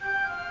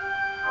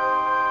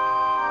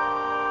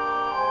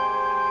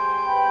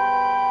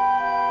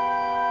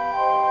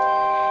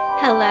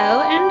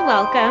Hello and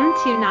welcome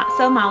to Not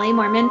So Molly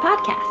Mormon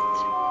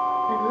Podcast.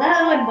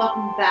 Hello and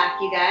welcome back,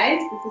 you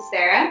guys. This is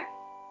Sarah.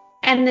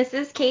 And this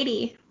is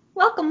Katie.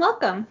 Welcome.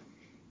 Welcome,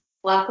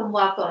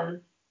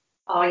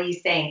 all you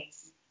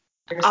saints.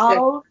 We're so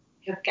All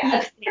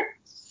glad.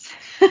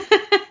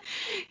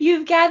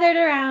 you've gathered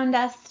around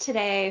us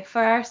today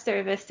for our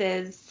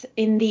services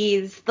in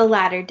the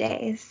latter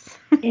days.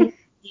 In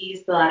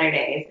these latter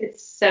days,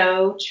 it's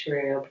so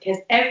true because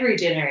every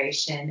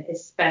generation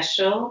is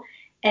special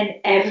and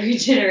every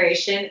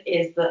generation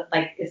is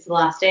it's the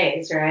last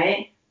days,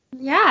 right?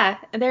 Yeah,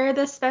 they're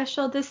the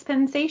special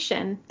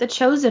dispensation, the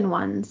chosen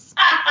ones.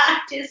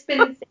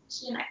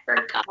 Dispensation, I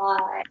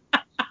forgot.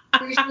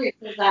 Pretty sure it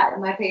says that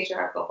in my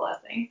patriarchal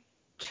blessing.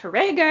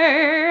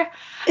 Trigger.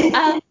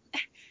 Um,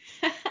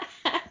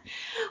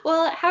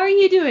 well, how are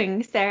you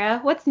doing, Sarah?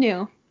 What's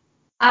new?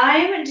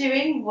 I'm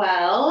doing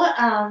well.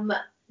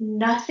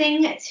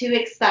 Nothing too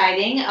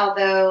exciting,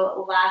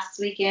 although last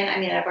weekend,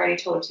 I've already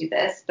told you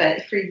this,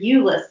 but for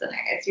you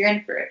listeners, you're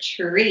in for a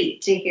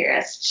treat to hear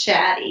us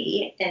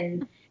chatty.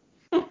 And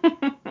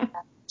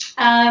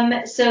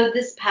so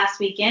this past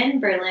weekend,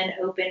 Berlin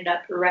opened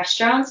up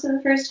restaurants for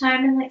the first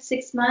time in like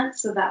 6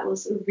 months. So that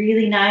was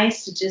really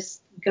nice to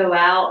just go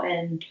out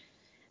and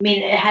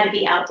it had to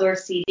be outdoor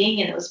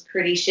seating and it was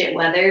pretty shit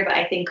weather, but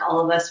I think all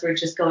of us were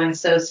just going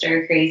so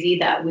stir crazy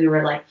that we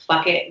were like,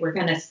 fuck it, we're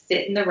going to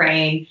sit in the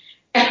rain.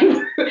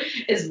 And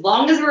as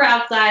long as we're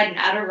outside and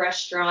at a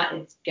restaurant,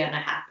 it's going to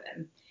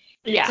happen.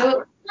 Yeah. So it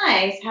was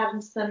nice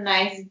having some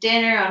nice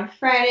dinner on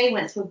Friday,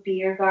 went to a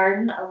beer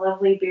garden, a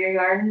lovely beer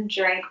garden,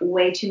 drank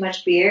way too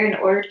much beer and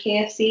ordered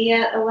KFC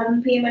at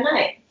 11 p.m. at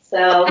night.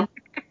 So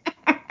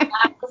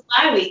that was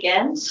my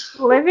weekend.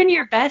 Living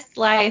your best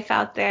life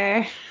out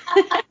there.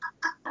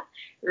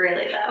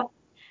 Really, though.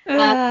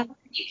 Uh,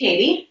 You,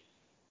 Katie?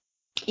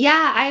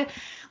 Yeah,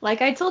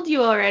 like I told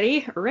you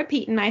already,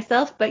 repeating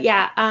myself, but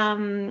yeah,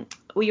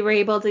 we were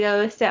able to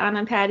go sit on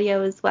a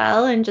patio as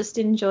well and just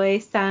enjoy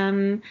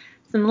some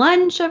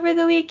lunch over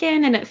the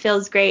weekend, and it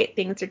feels great.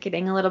 Things are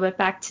getting a little bit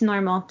back to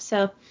normal.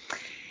 So,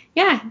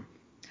 yeah,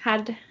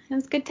 it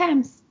was good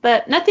times,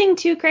 but nothing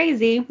too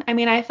crazy.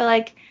 I feel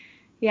like,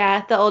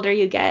 yeah, the older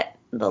you get,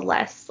 the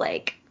less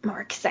like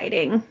more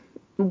exciting,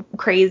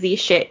 crazy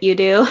shit you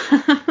do.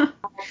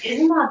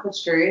 Isn't that the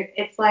truth?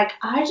 It's like,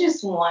 I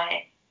just want,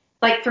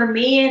 like, for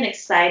me, an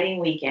exciting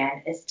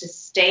weekend is to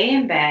stay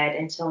in bed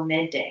until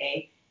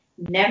midday,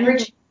 never Mhm.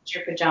 change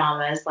your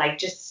pajamas, like,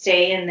 just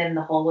stay in them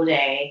the whole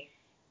day,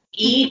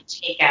 eat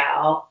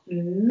takeout,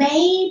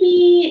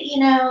 maybe,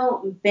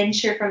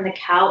 venture from the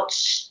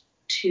couch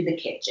to the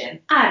kitchen.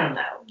 I don't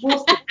know.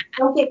 We'll see.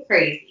 Don't get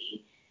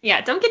crazy.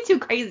 Yeah, don't get too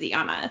crazy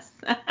on us.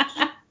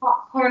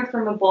 Popcorn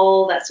from a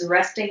bowl that's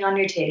resting on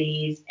your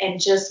titties and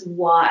just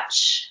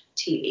watch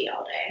TV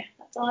all day.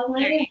 That's all I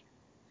want to do.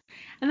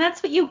 And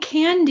that's what you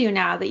can do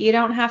now that you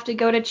don't have to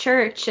go to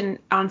church and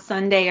on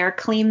Sunday or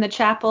clean the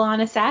chapel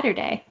on a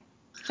Saturday.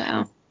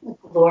 So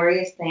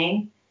Glorious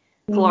thing.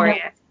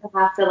 glorious. I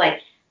have to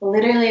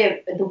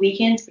literally the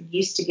weekends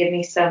used to give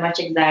me so much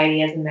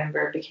anxiety as a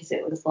member because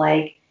it was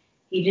like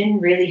you didn't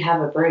really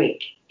have a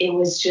break. It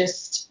was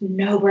just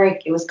no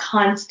break. It was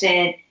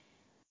constant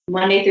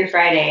Monday through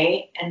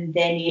Friday, and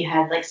then you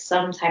had like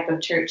some type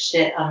of church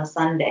shit on a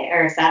Sunday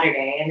or a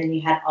Saturday, and then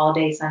you had all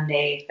day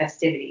Sunday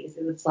festivities.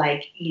 It was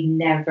like you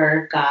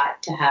never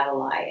got to have a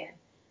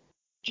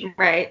lie-in.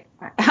 Right.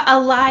 A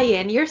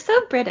lion. You're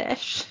so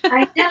British.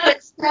 I know,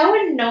 it's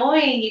so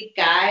annoying, you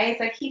guys.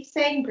 I keep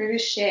saying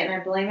British shit and I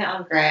blame it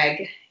on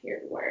Greg. You're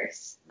the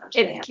worst. I'm just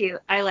It's kidding.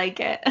 cute. I like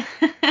it.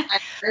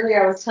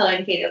 Earlier I was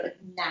telling Katie I was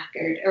like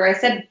knackered. Or I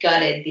said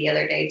gutted the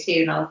other day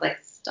too, and I was like,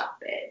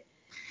 stop it.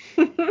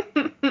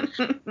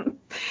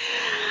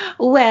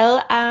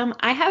 Well,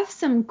 I have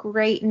some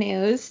great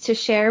news to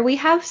share. We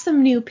have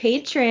some new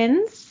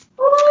patrons.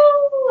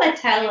 Ooh,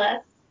 tell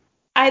us.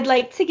 I'd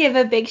like to give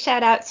a big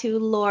shout out to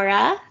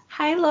Laura.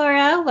 Hi,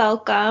 Laura.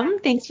 Welcome.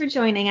 Thanks for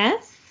joining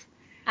us.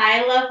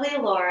 Hi, lovely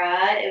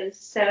Laura. It was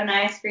so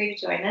nice for you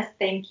to join us.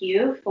 Thank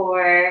you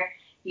for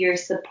your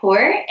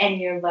support and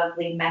your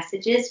lovely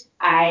messages.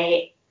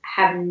 I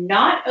have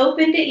not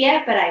opened it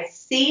yet, but I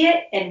see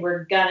it and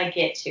we're gonna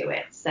get to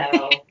it.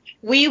 So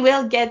We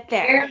will get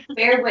there.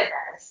 bear with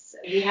us.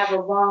 We have a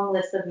long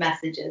list of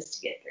messages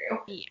to get through.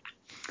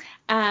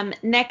 Yeah.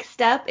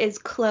 Next up is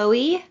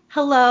Chloe.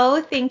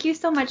 Hello. Thank you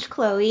so much,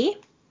 Chloe.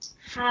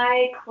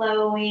 Hi,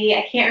 Chloe.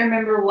 I can't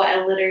remember what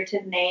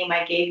alliterative name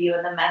I gave you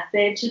in the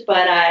message,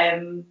 but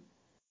I'm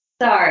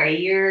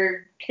sorry.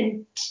 You're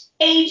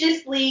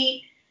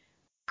contagiously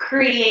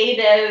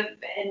creative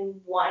and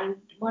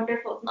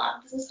wonderful. It's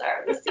not the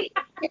start of the scene.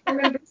 I can't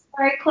remember.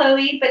 Sorry,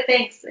 Chloe, but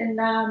thanks,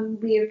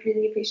 and we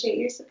really appreciate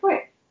your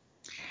support.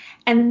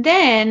 And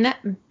then,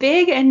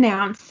 big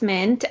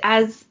announcement.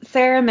 As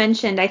Sarah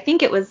mentioned, I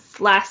think it was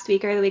last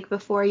week or the week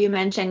before you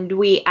mentioned,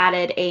 we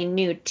added a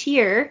new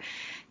tier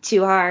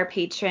to our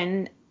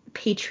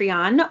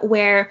Patreon,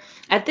 where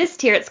at this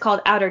tier it's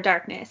called Outer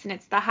Darkness, and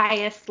it's the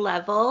highest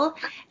level.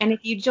 And if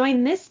you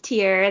join this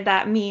tier,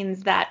 that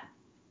means that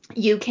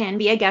You can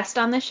be a guest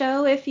on the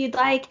show if you'd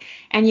like,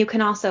 and you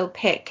can also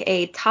pick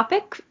a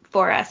topic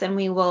for us, and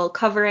we will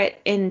cover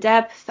it in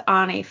depth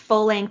on a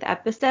full-length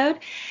episode.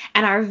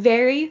 And our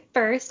very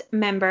first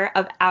member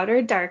of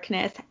Outer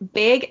Darkness,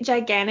 big,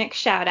 gigantic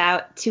shout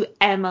out to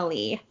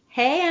Emily.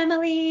 Hey,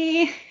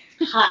 Emily.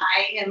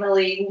 Hi,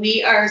 Emily.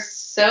 We are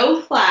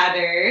so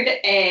flattered,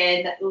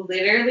 and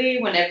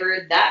literally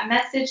whenever that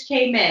message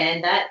came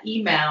in, that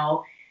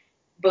email,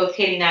 both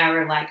Katie and I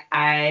were like,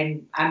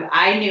 I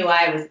knew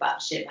I was about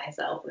to shit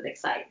myself with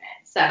excitement.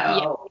 So,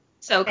 yeah,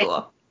 so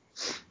cool.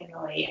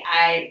 Emily,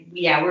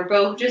 we're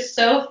both just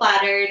so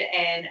flattered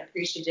and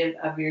appreciative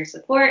of your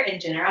support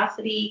and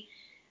generosity.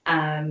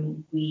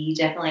 We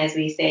definitely, as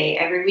we say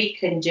every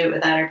week, couldn't do it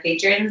without our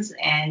patrons,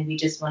 and we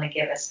just want to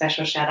give a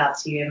special shout out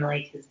to you,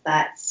 Emily, because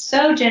that's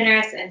so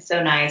generous and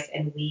so nice,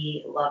 and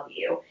we love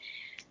you.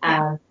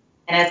 And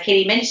as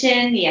Katie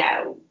mentioned,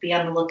 be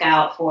on the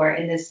lookout for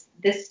in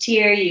this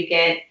tier. You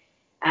get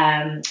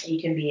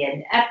you can be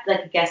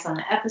like a guest on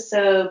an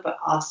episode, but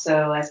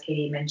also, as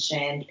Katie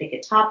mentioned, pick a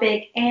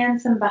topic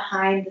and some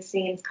behind the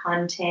scenes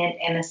content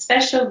and a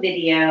special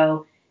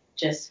video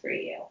just for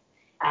you.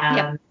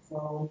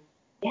 So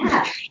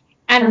yeah.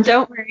 And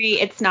don't worry,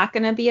 it's not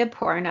going to be a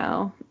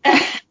porno.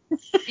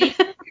 Speak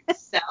for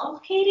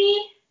yourself,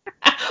 Katie.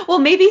 Well,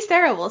 maybe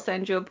Sarah will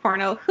send you a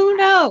porno. Who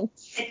knows?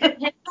 It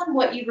depends on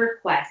what you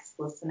request,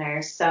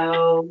 listener.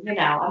 So,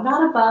 I'm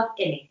not above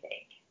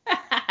anything.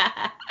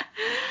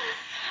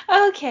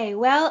 Okay,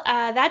 well,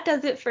 that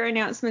does it for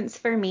announcements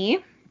for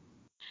me.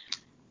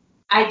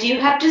 I do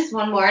have just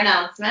one more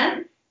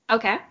announcement.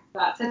 Okay. I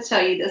forgot to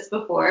tell you this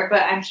before,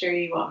 but I'm sure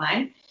you won't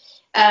mind.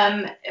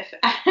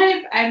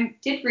 I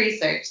did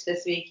research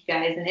this week, you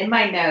guys, and in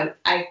my notes,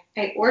 I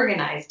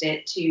organized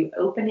it to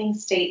opening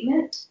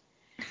statement.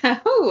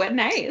 Oh,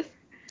 nice.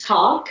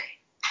 Talk.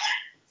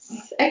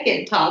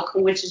 Second talk,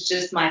 which is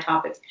just my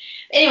topics.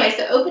 Anyway,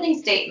 so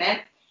opening statement.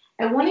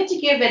 I wanted to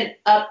give an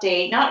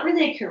update, not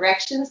really a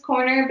corrections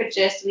corner, but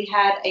just we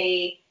had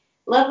a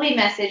lovely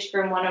message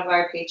from one of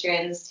our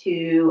patrons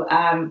who,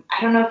 I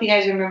don't know if you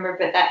guys remember,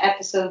 but that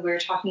episode we were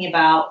talking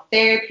about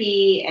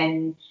therapy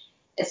and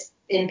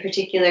in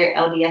particular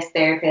LDS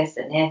therapists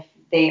and if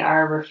they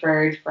are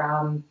referred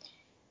from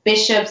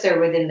bishops or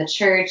within the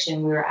church,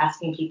 and we were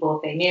asking people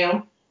if they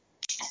knew.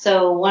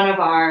 So one of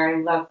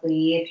our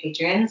lovely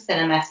patrons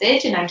sent a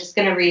message, and I'm just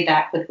going to read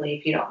that quickly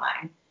if you don't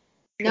mind.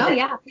 No,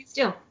 yeah, please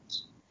do.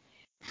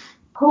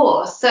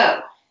 Cool.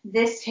 So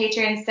this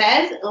patron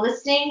says,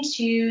 listening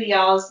to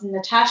y'all's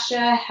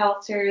Natasha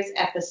Helter's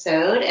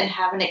episode and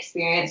have an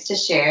experience to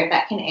share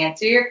that can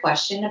answer your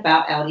question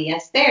about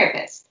LDS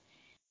therapists.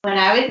 When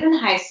I was in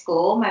high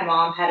school, my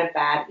mom had a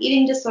bad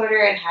eating disorder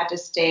and had to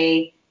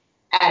stay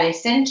at a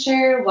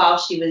center. While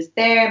she was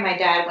there, my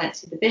dad went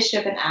to the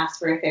bishop and asked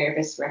for a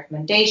therapist's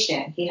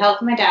recommendation. He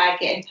helped my dad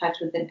get in touch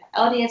with an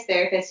LDS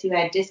therapist who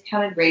had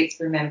discounted rates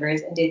for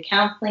members and did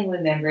counseling with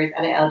members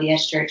at an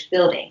LDS church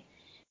building.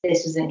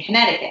 This was in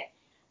Connecticut.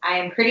 I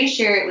am pretty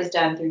sure it was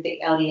done through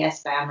the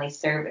LDS Family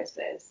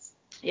Services.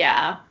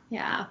 Yeah.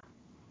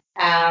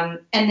 And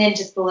then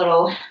just a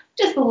little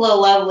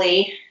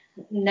lovely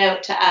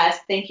note to us.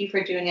 Thank you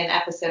for doing an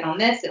episode on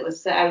this.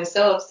 I was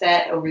so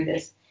upset over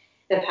this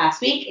the past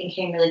week and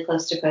came really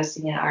close to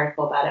posting an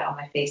article about it on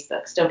my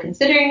Facebook. Still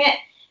considering it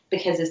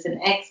because it's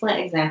an excellent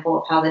example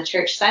of how the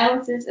church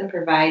silences and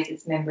provides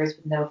its members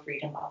with no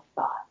freedom of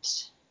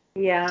thought.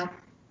 Yeah.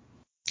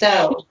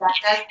 So that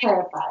does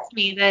clarify.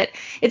 Me that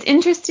it's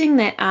interesting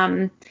that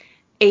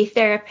a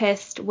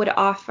therapist would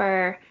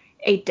offer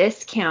a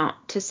discount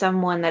to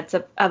someone that's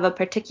of a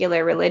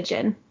particular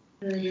religion.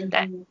 Mm-hmm.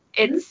 That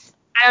it's,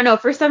 I don't know,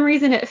 for some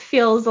reason it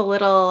feels a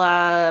little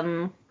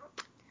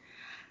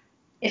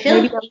it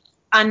feels maybe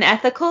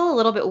unethical, a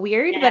little bit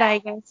weird, but I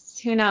guess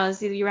who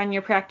knows, you run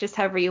your practice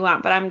however you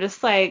want, but I'm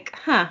just like,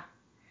 that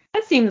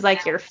seems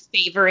like you're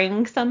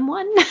favoring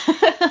someone.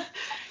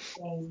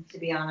 To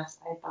be honest,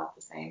 I thought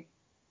the same.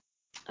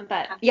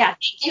 But yeah,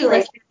 thank you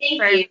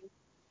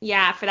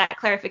for that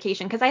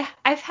clarification, because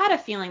I've had a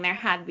feeling there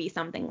had to be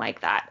something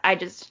like that. I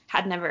just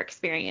had never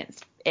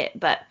experienced it.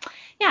 But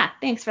yeah,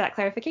 thanks for that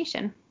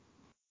clarification.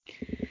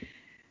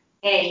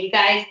 Hey, you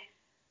guys,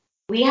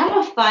 we have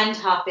a fun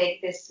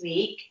topic this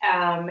week,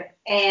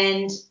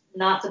 and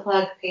not to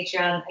plug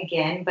Patreon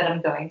again, but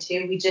I'm going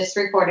to. We just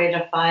recorded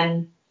a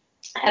fun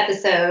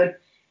episode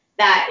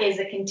that is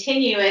a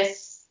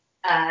continuous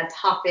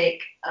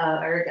topic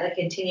or a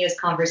continuous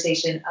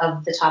conversation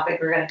of the topic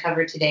we're going to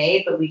cover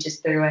today, but we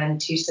just threw in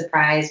 2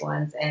 surprise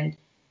ones and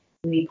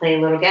we play a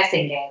little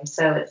guessing game.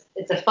 So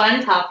it's a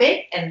fun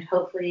topic and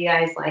hopefully you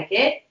guys like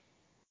it.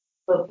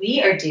 But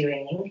we are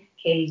doing,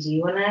 Katie, do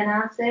you want to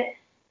announce it?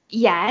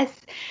 Yes.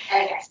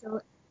 Okay. So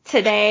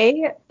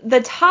today,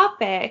 the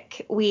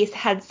topic we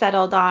had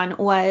settled on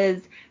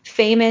was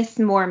famous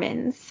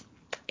Mormons.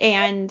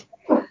 And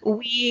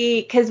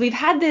because we've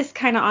had this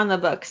kind of on the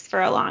books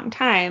for a long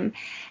time,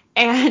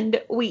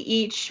 and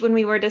when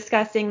we were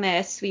discussing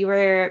this, we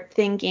were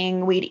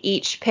thinking we'd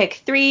each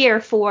pick 3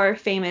 or 4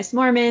 famous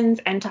Mormons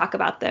and talk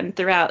about them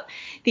throughout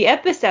the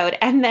episode.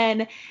 And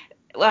then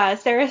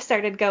Sarah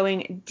started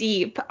going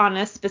deep on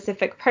a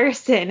specific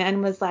person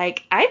and was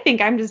like, I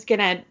think I'm just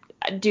gonna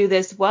do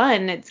this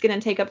one. It's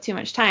gonna take up too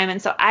much time.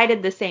 And so I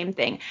did the same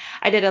thing.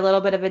 I did a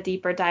little bit of a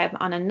deeper dive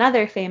on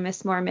another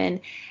famous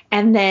Mormon,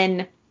 and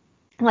then,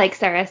 like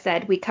Sarah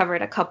said, we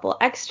covered a couple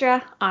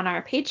extra on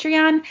our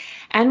Patreon,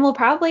 and we'll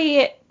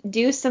probably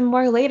do some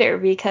more later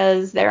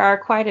because there are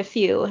quite a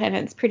few and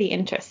it's pretty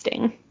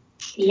interesting.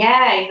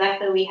 Yeah,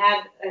 exactly. We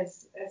had,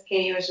 as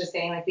Katie was just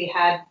saying, like we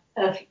had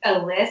a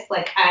list.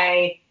 Like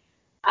I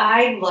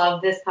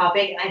love this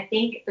topic, and I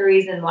think the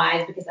reason why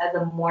is because as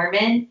a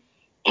Mormon,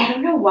 I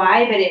don't know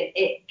why, but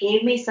it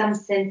gave me some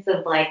sense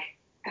of like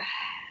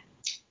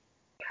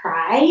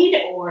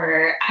pride,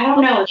 or I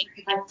don't know. It's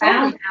because I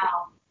found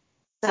out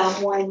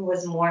someone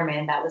was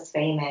Mormon that was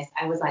famous.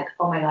 I was like,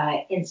 oh my God,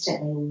 I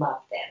instantly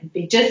love them.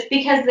 Just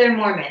because they're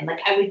Mormon. Like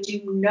I would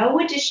do no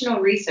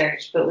additional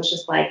research, but was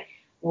just like,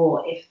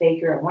 well, if they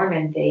grew up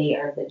Mormon, they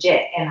are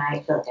legit, and I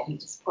feel like I need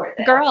to support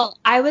them. Girl,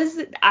 I was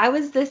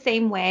the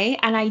same way,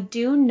 and I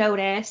do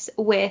notice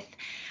with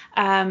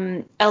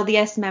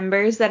LDS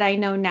members that I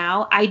know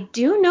now, I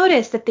do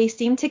notice that they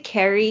seem to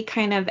carry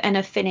kind of an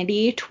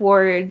affinity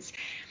towards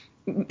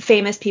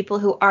famous people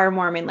who are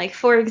Mormon. Like,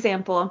 for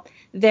example,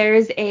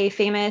 there's a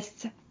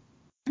famous,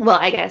 well,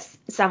 I guess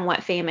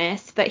somewhat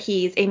famous, but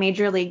he's a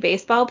Major League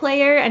Baseball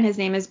player, and his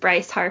name is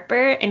Bryce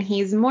Harper, and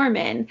he's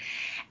Mormon.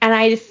 And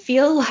I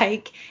feel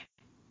like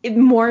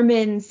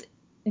Mormons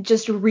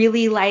just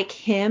really like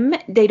him.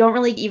 They don't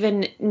really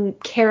even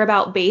care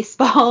about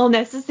baseball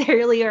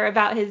necessarily or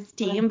about his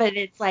team, but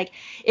it's like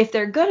if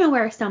they're gonna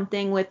wear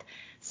something with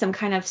some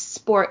kind of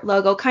sport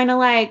logo, kind of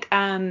like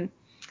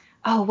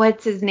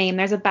what's his name?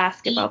 There's a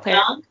basketball player.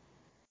 Young?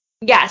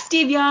 Yeah,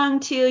 Steve Young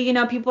too. You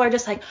know, people are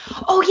just like,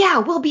 oh yeah,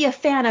 we'll be a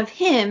fan of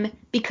him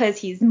because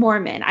he's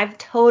Mormon. I've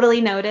totally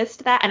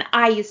noticed that, and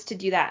I used to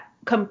do that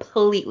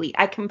completely.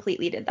 I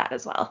completely did that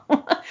as well.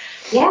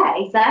 Yeah,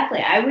 exactly.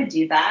 I would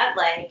do that.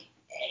 Like,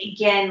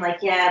 again, like,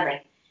 yeah,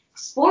 like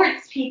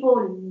sports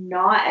people,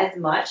 not as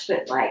much,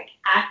 but like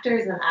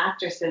actors and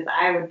actresses,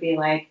 I would be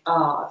like,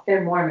 oh, if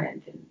they're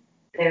Mormon,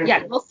 then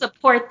Yeah, we'll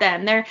support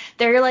them.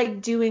 They're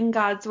like doing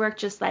God's work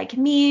just like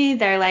me.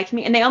 They're like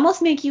me, and they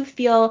almost make you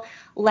feel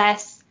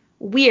less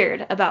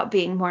weird about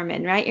being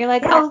Mormon, right? You're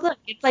like, yeah, oh, look,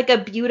 it's like a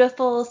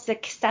beautiful,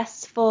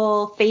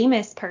 successful,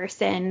 famous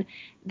person.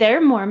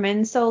 They're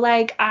Mormon, so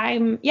like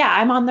I'm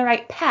on the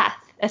right path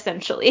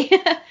essentially.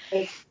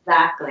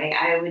 exactly.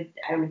 I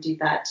would do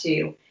that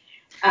too.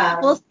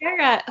 Well,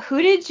 Sarah,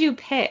 who did you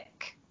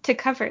pick to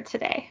cover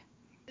today?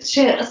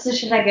 Should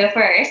I go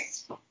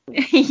first?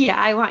 Yeah,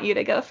 I want you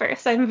to go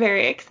first. I'm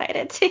very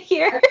excited to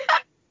hear.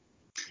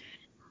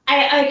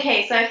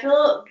 Okay, so I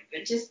feel,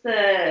 just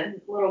the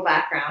little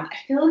background, I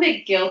feel a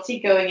bit guilty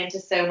going into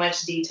so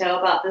much detail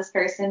about this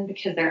person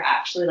because they're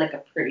actually like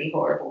a pretty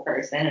horrible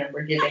person, and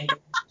we're giving them.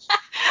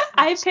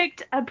 I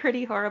picked a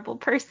pretty horrible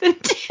person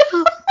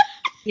too.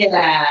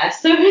 Yeah,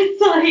 so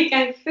it's like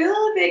I feel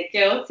a bit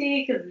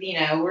guilty because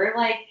we're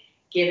like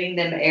giving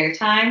them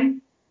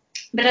airtime,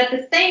 but at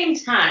the same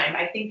time,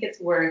 I think it's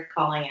worth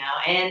calling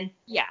out. And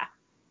Yeah.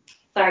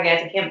 sorry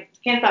guys, I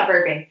can't stop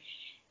burping.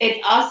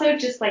 It's also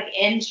just like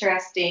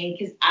interesting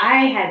because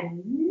I had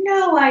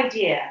no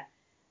idea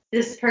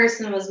this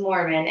person was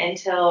Mormon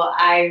until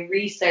I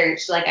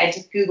researched, like I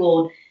just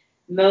Googled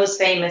most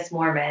famous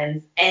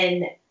Mormons,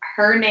 and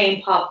her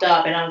name popped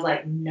up, and I was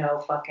like, no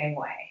fucking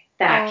way.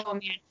 That Oh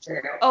man.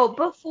 true. Oh,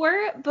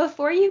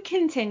 before you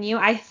continue,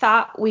 I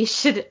thought we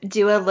should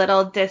do a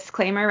little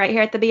disclaimer right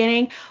here at the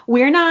beginning.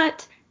 We're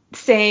not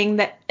saying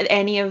that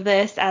any of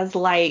this as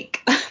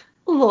like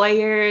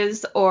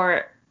lawyers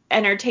or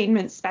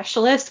entertainment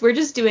specialists. We're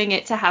just doing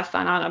it to have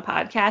fun on a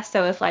podcast.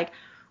 So if like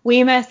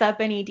we mess up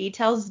any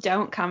details,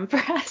 don't come for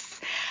us.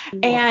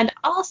 Yeah. And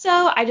also,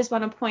 I just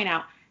want to point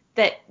out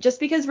that just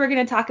because we're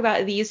going to talk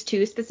about these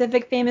two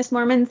specific famous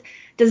Mormons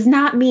does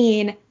not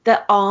mean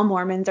that all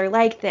Mormons are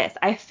like this.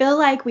 I feel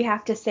like we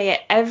have to say it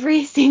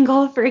every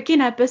single freaking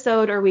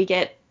episode or we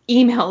get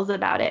emails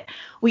about it.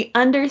 We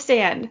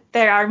understand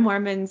there are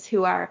Mormons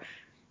who are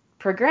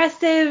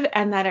progressive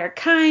and that are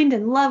kind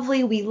and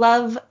lovely. We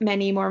love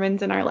many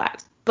Mormons in our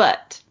lives,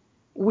 but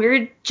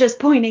we're just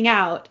pointing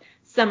out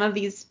some of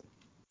these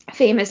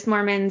famous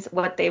Mormons,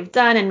 what they've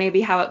done, and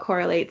maybe how it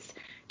correlates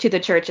to the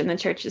church and the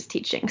church's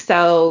teaching.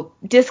 So,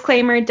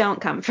 disclaimer,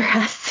 don't come for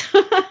us.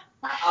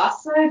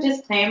 Also,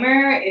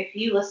 disclaimer, if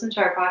you listen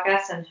to our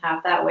podcast and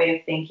have that way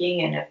of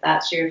thinking, and if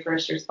that's your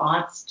first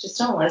response, just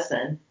don't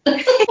listen.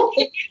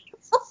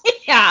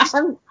 Yeah,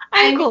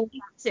 I'm cool with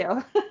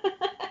that too.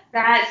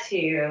 That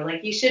too.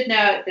 Like, you should know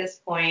at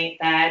this point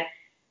that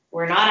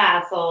we're not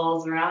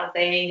assholes. We're not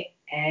saying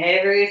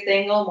every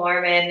single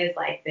Mormon is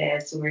like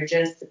this. We're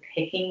just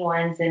picking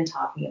ones and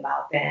talking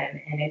about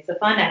them, and it's a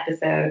fun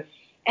episode.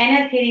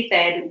 And as Katie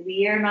said,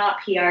 we are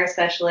not PR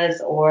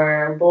specialists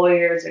or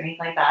lawyers or anything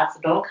like that, so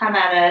don't come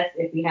at us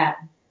if we have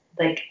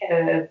like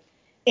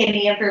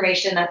any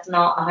information that's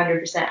not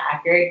 100%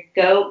 accurate.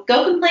 Go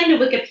complain to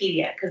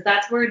Wikipedia, because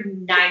that's where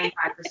 95%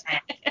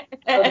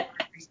 of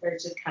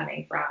research is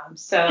coming from.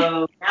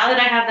 So now that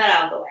I have that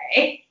out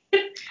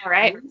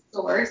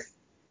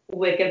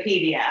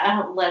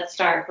Wikipedia. Let's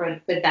start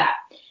with that.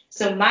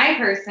 So my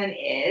person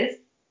is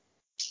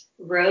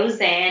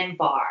Roseanne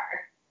Barr.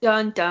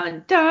 Dun,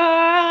 dun,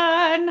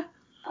 dun.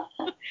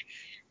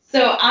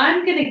 So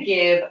I'm going to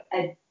give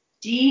a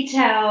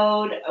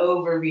detailed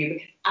overview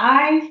because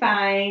I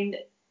find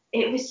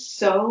it was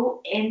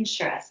so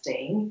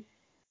interesting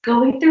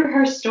going through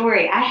her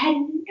story. I had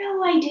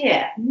no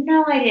idea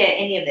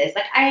any of this.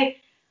 Like I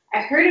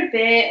heard a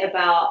bit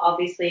about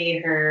obviously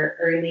her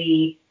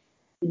early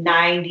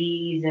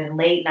 90s and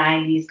late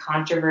 90s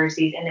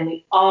controversies, and then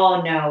we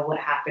all know what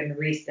happened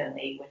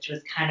recently, which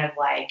was kind of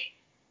like,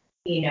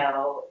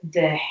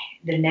 the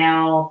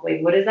now,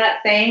 wait, what is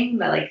that saying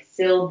that like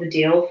sealed the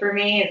deal for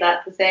me? Is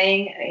that the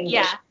saying in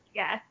English?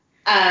 Yeah.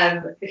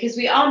 Because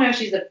we all know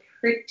she's a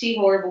pretty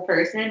horrible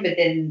person, but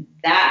then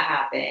that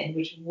happened,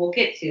 which we'll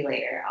get to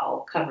later.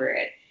 I'll cover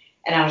it.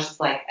 And I was just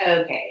like,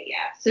 okay,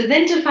 yeah. So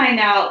then to find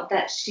out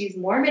that she's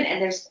Mormon,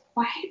 and there's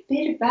quite a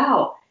bit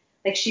about,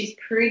 like, she's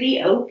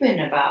pretty open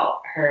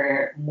about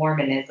her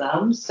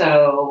Mormonism.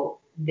 So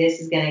this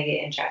is going to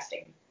get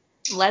interesting.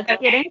 Let's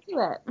get into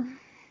it.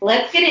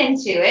 Let's get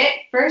into it.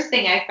 First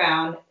thing I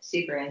found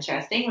super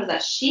interesting was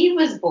that she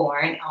was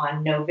born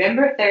on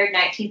November 3rd,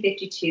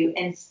 1952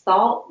 in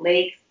Salt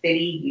Lake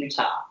City,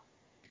 Utah.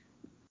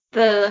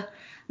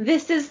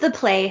 This is the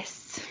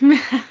place.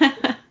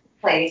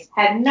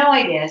 Had no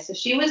idea. So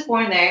she was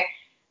born there,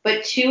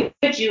 but to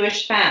a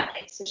Jewish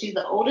family. So she's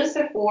the oldest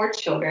of 4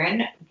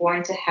 children,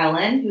 born to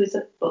Helen, who's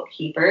a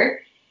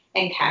bookkeeper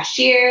and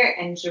cashier,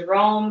 and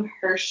Jerome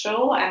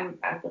Herschel, I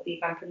believe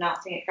I'm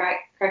pronouncing it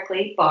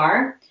correctly,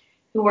 Barr,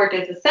 who worked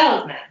as a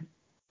salesman.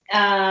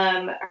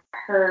 I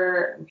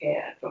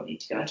don't need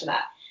to go into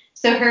that.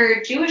 So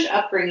her Jewish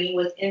upbringing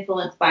was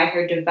influenced by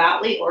her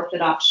devoutly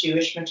Orthodox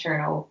Jewish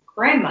maternal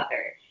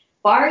grandmother.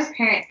 Barr's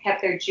parents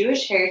kept their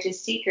Jewish heritage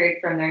secret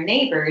from their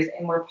neighbors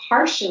and were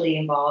partially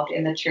involved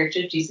in the Church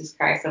of Jesus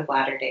Christ of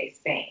Latter-day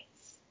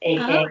Saints,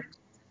 aka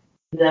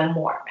the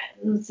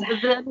Mormons.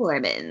 The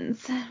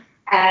Mormons.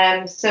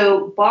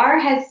 So Barr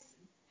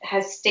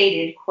has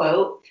stated,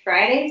 quote,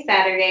 Friday,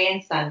 Saturday,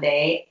 and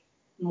Sunday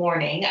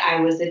morning,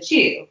 I was a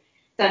Jew.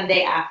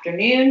 Sunday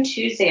afternoon,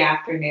 Tuesday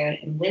afternoon,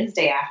 and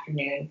Wednesday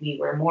afternoon, we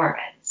were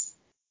Mormons.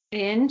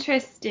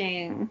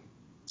 Interesting.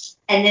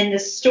 And then the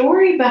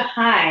story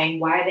behind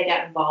why they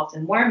got involved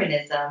in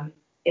Mormonism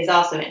is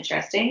also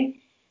interesting.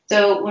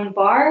 So when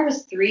Barr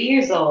was 3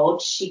 years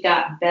old, she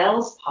got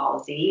Bell's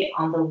palsy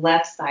on the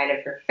left side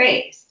of her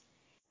face.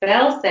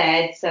 Bell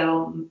said,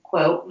 so,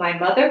 quote, my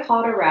mother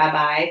called a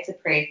rabbi to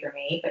pray for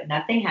me, but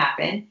nothing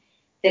happened.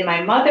 Then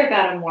my mother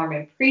got a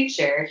Mormon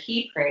preacher.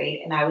 He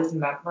prayed, and I was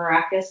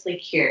miraculously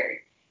cured.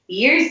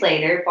 Years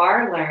later,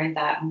 Barr learned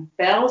that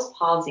Bell's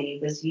palsy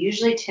was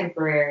usually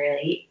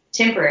temporary,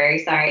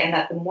 and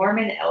that the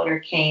Mormon elder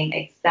came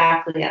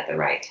exactly at the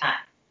right time.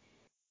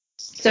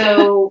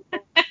 So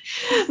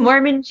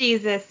Mormon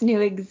Jesus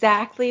knew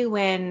exactly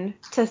when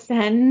to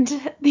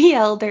send the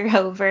elder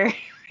over.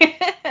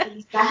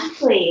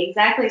 Exactly.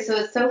 So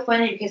it's so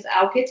funny because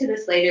I'll get to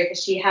this later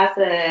because she has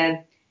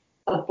a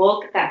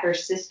book that her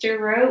sister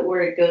wrote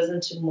where it goes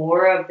into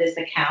more of this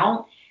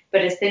account,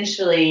 but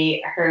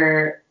essentially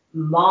her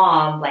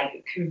mom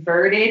like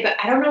converted, but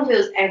I don't know if it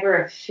was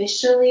ever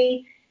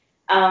officially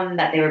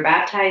that they were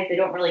baptized. They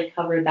don't really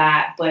cover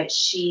that, but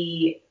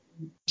she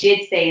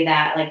did say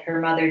that, like her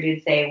mother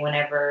did say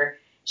whenever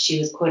she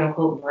was quote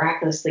unquote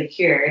miraculously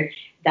cured,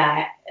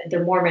 that the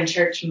Mormon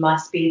church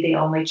must be the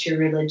only true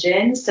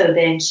religion. So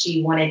then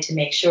she wanted to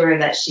make sure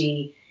that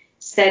she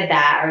said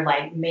that or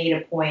like made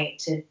a point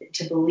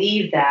to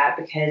believe that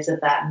because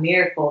of that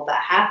miracle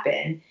that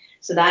happened.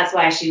 So that's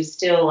why she was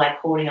still like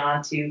holding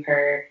on to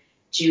her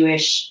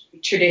Jewish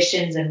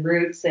traditions and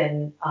roots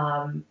and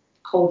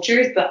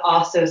cultures, but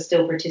also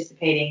still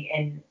participating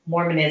in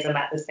Mormonism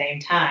at the same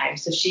time.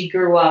 So she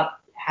grew up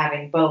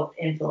having both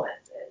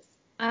influences.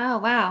 Oh,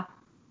 wow.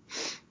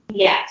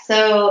 Yeah.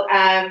 So,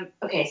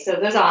 so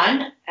it goes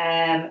on.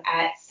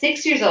 At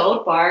 6 years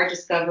old, Barr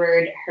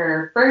discovered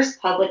her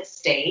first public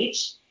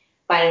stage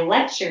by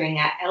lecturing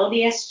at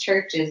LDS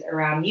churches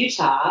around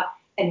Utah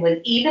and was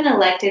even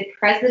elected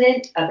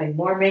president of a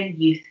Mormon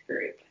youth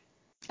group.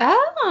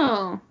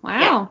 Oh, wow.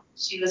 Yeah,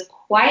 she was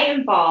quite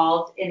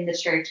involved in the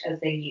church as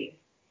a youth.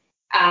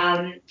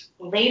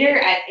 Later,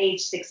 at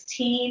age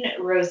 16,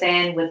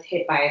 Roseanne was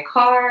hit by a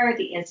car.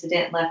 The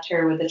incident left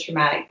her with a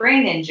traumatic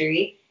brain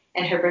injury,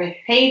 and her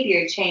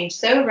behavior changed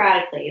so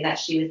radically that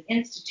she was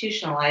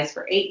institutionalized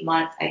for 8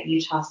 months at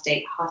Utah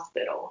State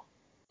Hospital.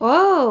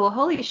 Whoa,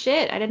 holy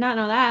shit. I did not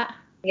know that.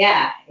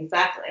 Yeah,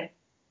 exactly.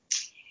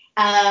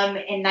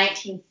 In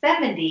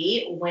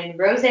 1970, when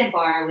Roseanne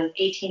Barr was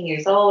 18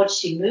 years old,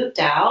 she moved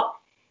out,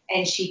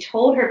 and she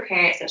told her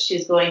parents that she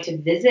was going to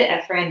visit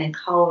a friend in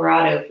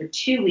Colorado for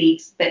 2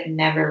 weeks, but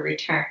never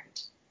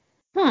returned.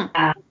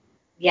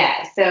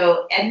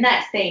 So in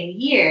that same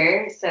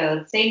year,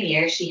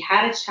 she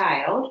had a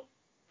child,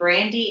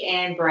 Brandy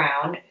Ann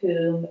Brown,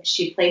 whom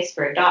she placed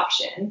for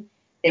adoption.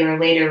 They were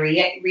later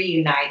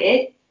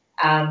reunited.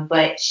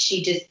 But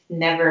she just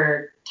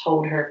never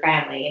told her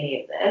family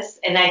any of this.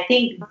 And I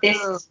think this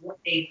is what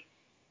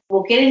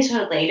we'll get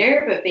into it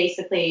later, but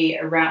basically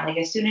around, like,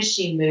 as soon as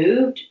she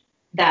moved,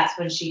 that's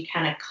when she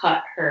kind of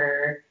cut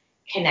her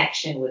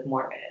connection with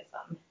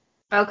Mormonism.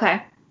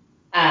 Okay.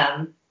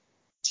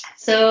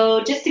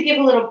 So just to give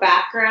a little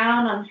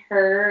background on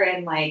her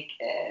and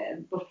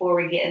before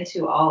we get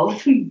into all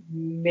the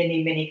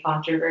many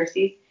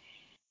controversies,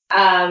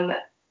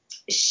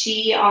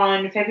 she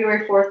on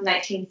February 4th,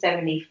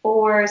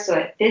 1974, so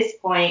at this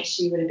point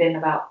she would have been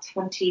about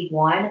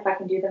 21, if I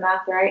can do the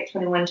math right,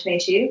 21,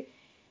 22.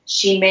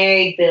 She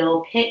married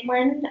Bill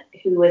Pitland,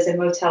 who was a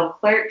motel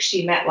clerk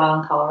she met while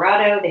in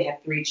Colorado. They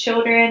had 3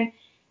 children,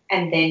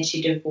 and then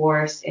she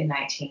divorced in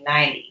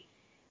 1990.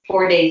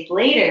 4 days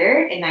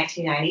later, in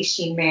 1990,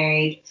 she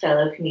married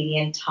fellow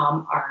comedian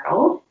Tom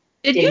Arnold.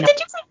 Did you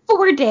say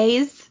 4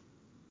 days?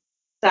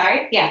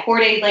 Sorry? Yeah, 4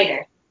 days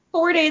later.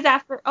 4 days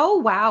after. Oh,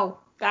 wow.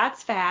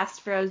 That's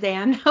fast,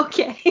 Roseanne.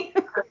 Okay.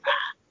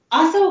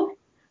 Also,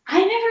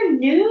 I never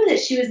knew that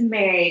she was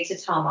married to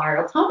Tom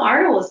Arnold. Tom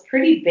Arnold was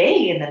pretty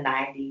big in the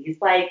 90s.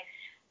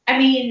 I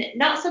mean,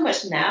 not so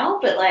much now,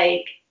 but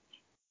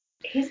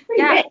he's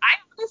pretty big. I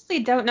honestly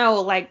don't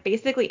know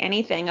basically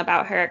anything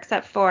about her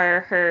except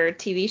for her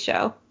TV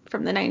show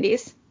from the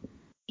 90s.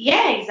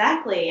 Yeah,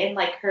 exactly. And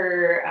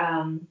her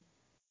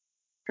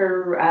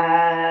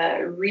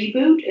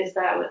reboot, is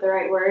that what the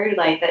right word?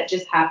 That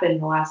just happened in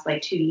the last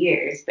 2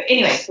 years. But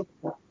anyway,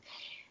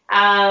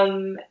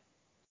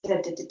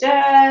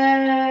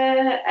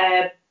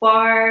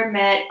 Barr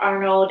met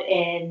Arnold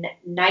in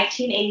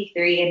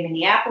 1983 in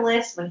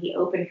Minneapolis when he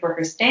opened for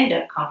her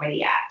stand-up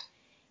comedy act.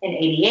 In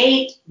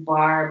 88,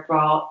 Barr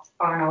brought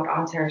Arnold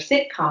onto her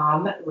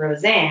sitcom,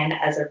 Roseanne,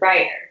 as a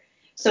writer.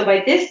 So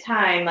by this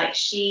time,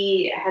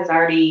 she has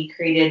already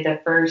created the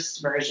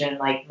first version,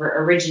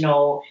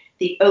 original,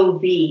 the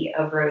OV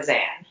of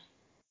Roseanne.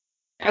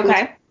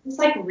 Okay. It's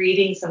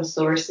reading some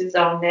sources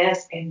on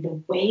this, and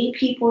the way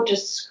people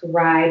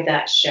describe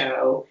that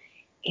show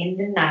in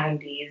the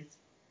 90s,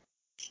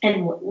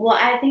 and well,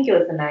 I think it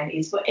was the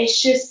 90s, but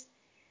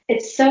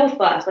it's so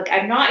fucked.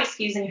 I'm not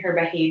excusing her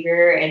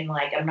behavior, and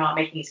I'm not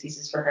making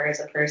excuses for her as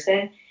a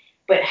person,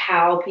 but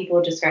how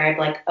people describe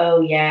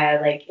oh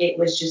yeah, it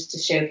was just to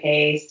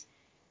showcase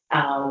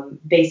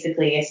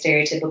basically a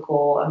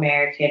stereotypical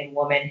American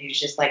woman who's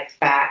just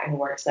fat and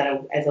works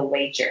as a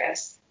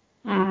waitress.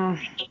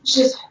 It's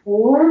just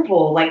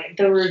horrible.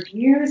 The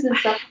reviews and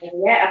stuff like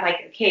that. I'm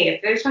okay,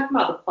 if they're talking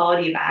about the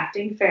quality of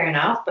acting, fair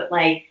enough. But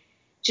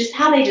just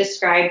how they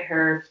described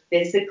her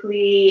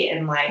physically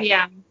and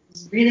yeah, it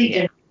was really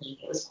demeaning.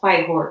 It was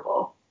quite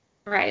horrible.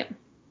 Right.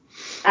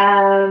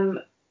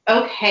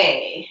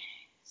 Okay.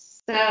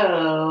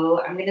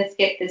 So I'm gonna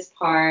skip this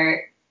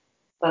part.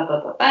 Ba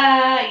ba ba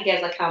ba. You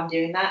guys like how I'm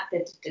doing that? Da,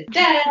 da, da,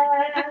 da.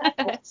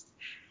 I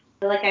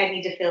feel like I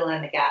need to fill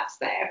in the gaps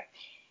there.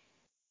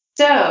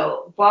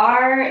 So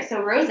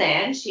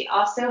Roseanne, she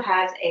also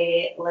has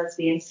a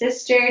lesbian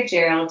sister,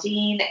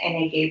 Geraldine, and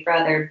a gay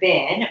brother,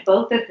 Ben,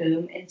 both of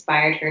whom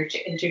inspired her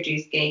to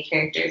introduce gay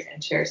characters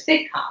into her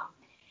sitcom.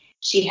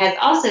 She has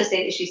also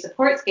said that she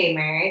supports gay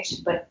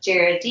marriage, but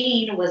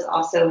Geraldine was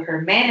also her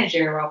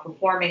manager while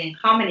performing in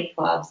comedy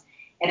clubs,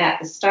 and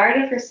at the start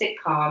of her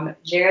sitcom,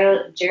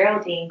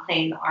 Geraldine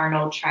claimed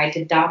Arnold tried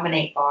to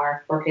dominate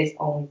Barr for his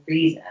own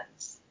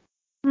reasons.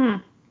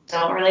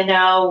 Don't really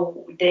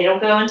know. They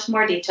don't go into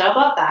more detail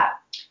about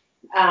that.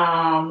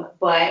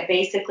 But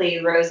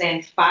basically,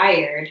 Roseanne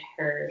fired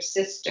her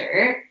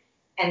sister,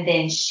 and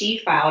then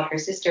her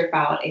sister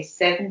filed a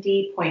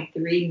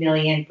 $70.3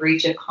 million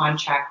breach of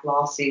contract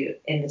lawsuit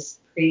in the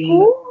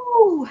Supreme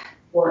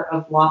Court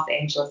of Los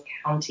Angeles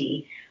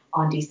County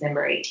on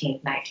December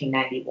 18th,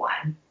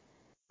 1991.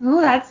 Oh,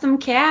 that's some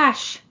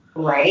cash.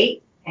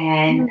 Right.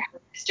 And her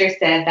sister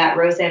said that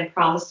Roseanne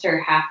promised her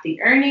half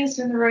the earnings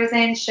from the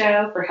Roseanne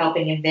show for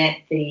helping invent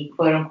the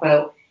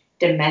quote-unquote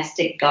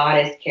domestic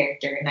goddess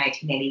character in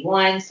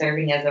 1981,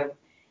 serving as a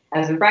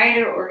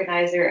writer,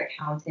 organizer,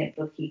 accountant,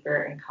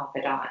 bookkeeper, and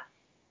confidant.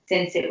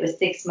 Since it was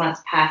 6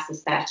 months past the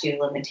statute of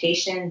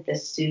limitation, the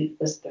suit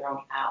was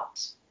thrown out.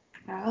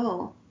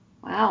 Oh,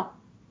 wow.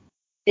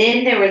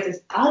 Then there was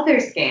this other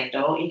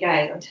scandal. You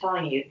guys, I'm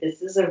telling you,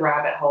 this is a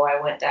rabbit hole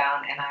I went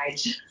down, and I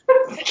just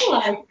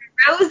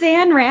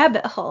Roseanne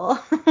rabbit hole.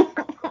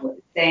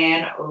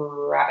 Roseanne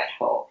rabbit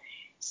hole.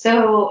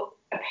 So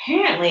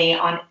apparently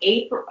on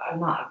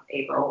not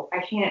April, I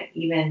can't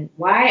even,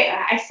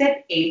 why, I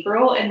said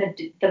April and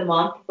the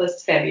month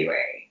was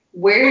February.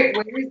 Where is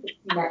the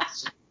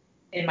connection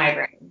in my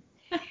brain?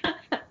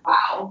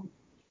 Wow.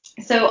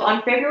 So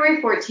on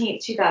February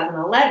 14th,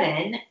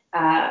 2011,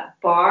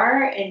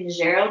 Barr and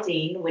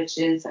Geraldine, which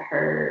is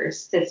her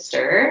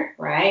sister,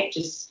 right?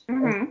 Just as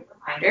a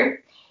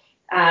reminder,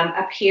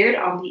 appeared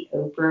on the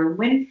Oprah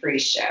Winfrey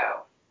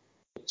Show,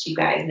 which you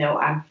guys know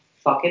I'm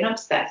fucking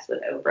obsessed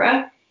with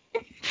Oprah.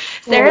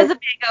 Sarah's a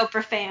big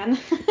Oprah fan.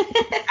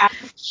 I'm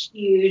a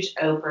huge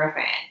Oprah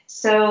fan.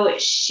 So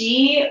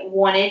she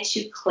wanted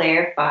to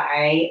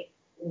clarify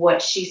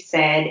what she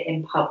said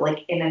in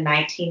public in a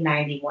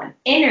 1991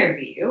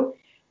 interview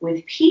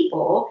with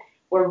People,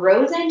 where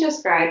Roseanne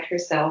described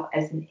herself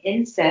as an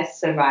incest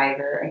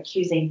survivor,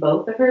 accusing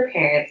both of her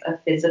parents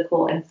of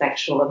physical and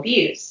sexual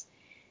abuse,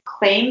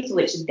 claims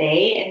which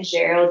they and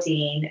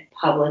Geraldine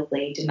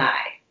publicly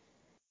denied.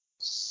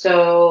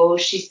 So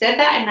she said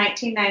that in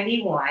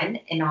 1991,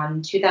 and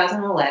on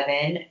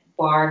 2011,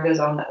 Barr goes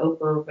on the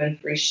Oprah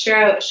Winfrey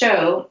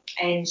show,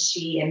 and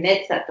she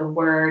admits that the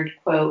word,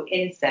 quote,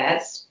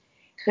 incest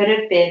could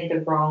have been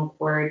the wrong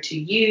word to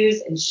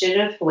use and should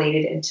have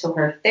waited until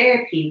her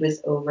therapy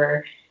was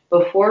over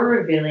before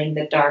revealing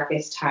the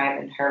darkest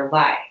time in her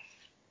life.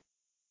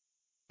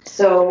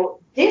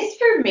 So this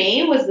for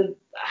me was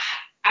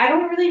I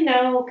don't really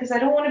know, because I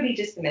don't want to be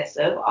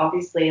dismissive.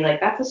 Obviously, like,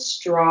 that's a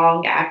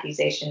strong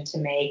accusation to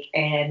make.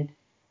 And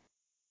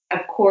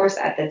of course,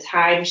 at the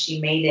time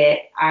she made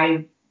it,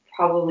 I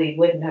probably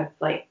wouldn't have,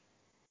 like,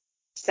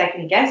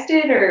 second guessed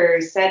it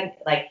or said,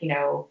 like,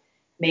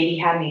 maybe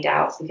had any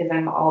doubts, because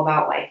I'm all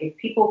about, like, if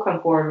people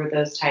come forward with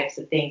those types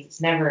of things,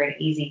 it's never an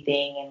easy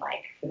thing. And,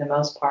 like, for the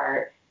most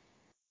part,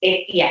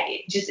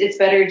 it's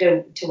better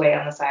to wait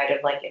on the side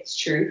of, like, it's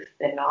truth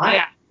than not.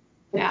 Yeah.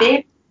 But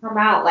then come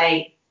out,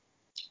 like,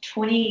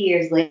 20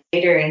 years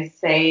later and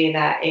say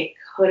that it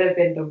could have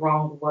been the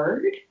wrong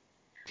word.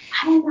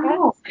 I don't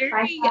know.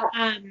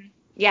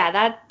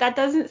 That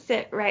doesn't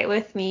sit right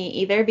with me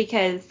either,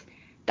 because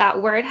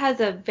that word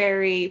has a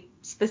very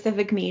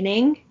specific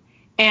meaning,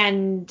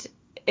 and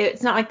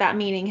it's not like that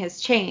meaning has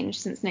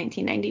changed since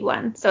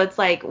 1991. So it's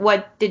like,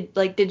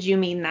 did you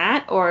mean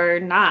that or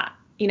not?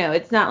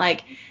 It's not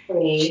like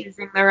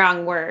choosing the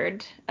wrong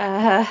word.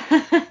 Yeah.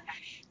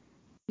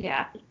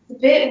 It's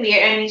a bit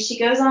weird. I mean, she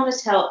goes on to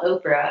tell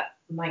Oprah,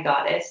 my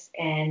goddess,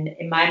 and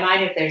in my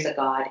mind, if there's a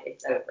god,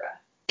 it's Oprah.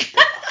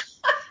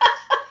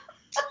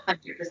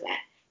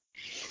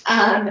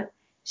 100%.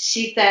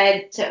 She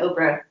said to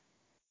Oprah,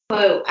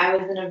 quote, I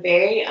was in a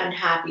very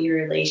unhappy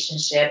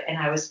relationship, and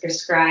I was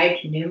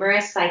prescribed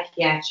numerous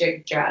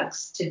psychiatric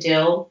drugs to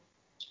deal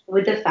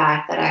with the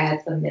fact that I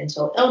had some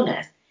mental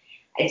illness.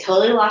 I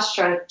totally lost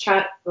I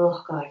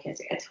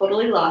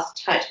totally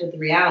lost touch with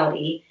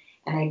reality,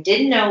 and I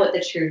didn't know what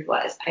the truth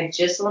was. I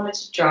just wanted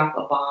to drop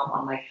a bomb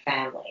on my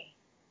family.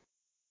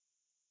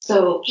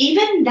 So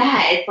even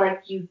that, it's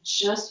like you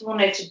just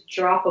wanted to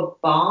drop a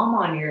bomb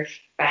on your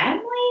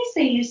family?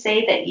 So you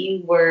say that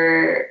you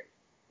were,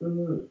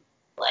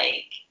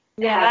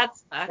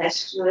 that's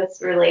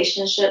incestuous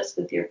relationships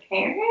with your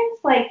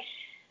parents? Like,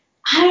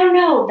 I don't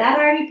know. That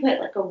already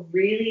put, like, a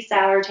really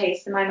sour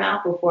taste in my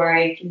mouth before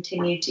I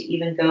continued to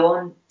even go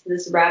on to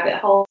this rabbit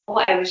hole.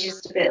 I was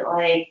just a bit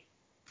like,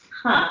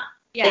 huh.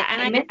 Yeah,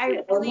 like,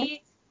 and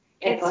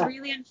it's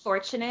really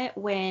unfortunate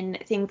when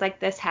things like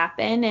this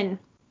happen and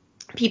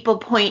people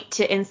point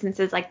to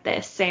instances like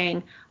this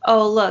saying,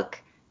 oh, look,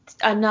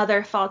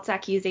 another false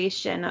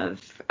accusation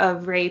of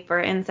rape or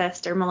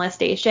incest or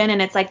molestation.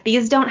 And it's like,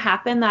 these don't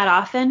happen that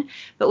often,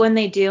 but when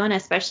they do, and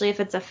especially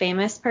if it's a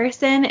famous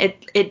person,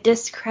 it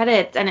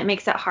discredits and it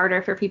makes it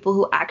harder for people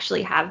who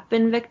actually have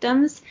been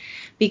victims,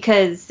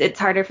 because it's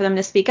harder for them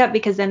to speak up,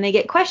 because then they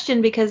get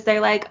questioned, because they're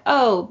like,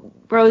 oh,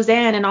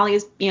 Roseanne and all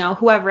these,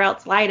 whoever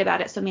else lied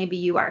about it, so maybe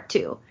you are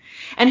too.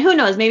 And who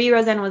knows, maybe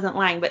Roseanne wasn't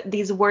lying, but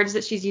these words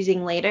that she's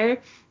using later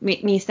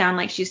make me sound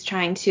like she's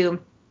trying to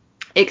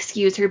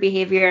excuse her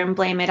behavior and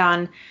blame it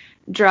on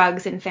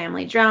drugs and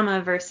family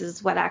drama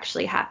versus what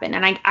actually happened.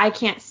 And I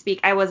can't speak.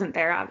 I wasn't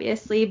there,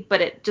 obviously,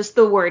 but just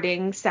the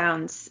wording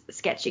sounds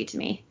sketchy to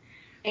me.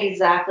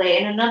 Exactly.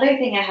 And another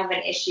thing I have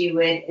an issue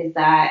with is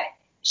that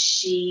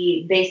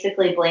she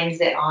basically blames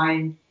it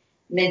on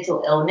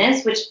mental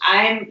illness, which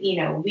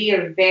we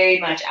are very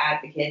much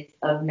advocates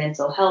of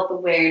mental health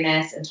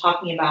awareness and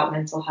talking about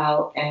mental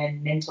health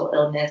and mental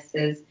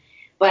illnesses.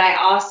 But I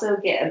also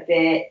get a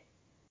bit,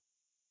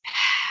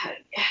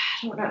 I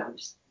don't know,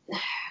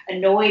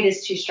 annoyed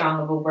is too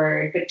strong of a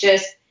word, but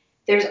just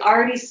there's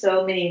already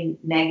so many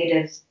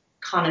negative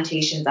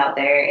connotations out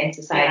there in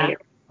society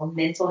around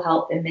mental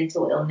health and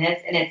mental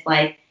illness. And it's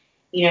like,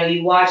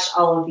 you watch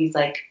all of these,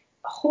 like,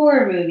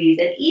 horror movies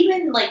and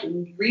even, like,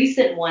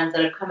 recent ones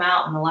that have come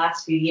out in the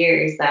last few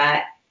years,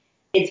 that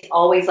it's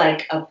always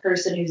like a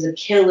person who's a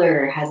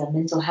killer has a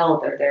mental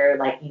health, or they're,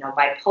 like,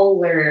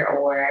 bipolar,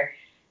 or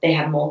they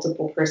have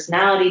multiple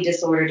personality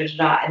disorder,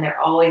 and they're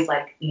always,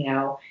 like,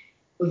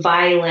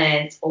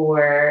 violent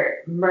or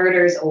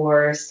murders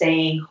or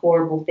saying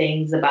horrible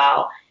things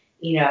about,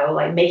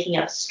 like, making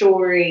up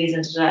stories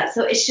and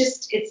so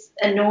it's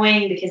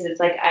annoying, because it's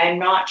like, I'm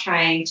not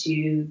trying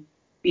to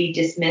be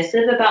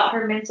dismissive about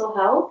her mental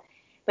health,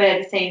 but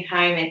at the same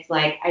time, it's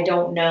like, I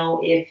don't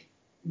know if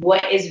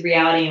what is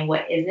reality and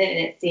what isn't, and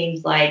it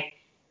seems like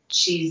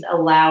she's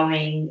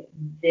allowing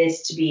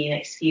this to be an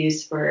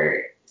excuse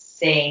for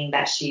saying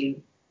that she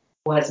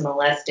was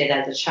molested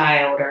as a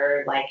child,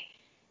 or, like,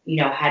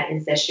 had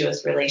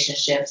incestuous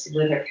relationships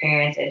with her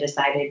parents, and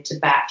decided to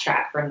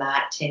backtrack from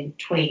that 10,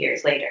 20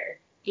 years later.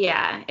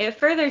 Yeah, it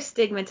further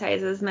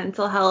stigmatizes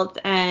mental health,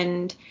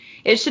 and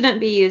it shouldn't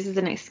be used as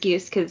an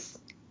excuse, because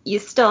you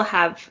still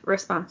have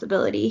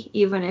responsibility,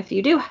 even if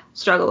you do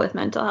struggle with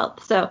mental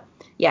health. So,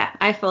 yeah,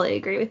 I fully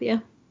agree with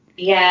you.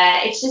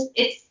 Yeah,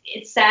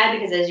 it's sad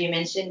because as you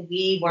mentioned,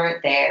 we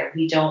weren't there.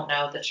 We don't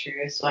know the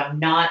truth. So I'm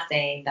not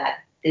saying that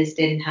this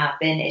didn't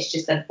happen. It's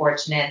just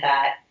unfortunate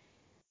that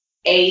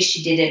A,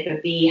 she did it,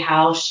 but B,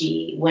 how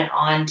she went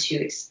on to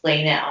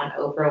explain it on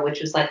Oprah,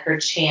 which was like her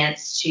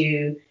chance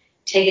to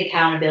take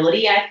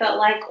accountability, I felt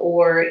like,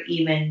 or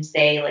even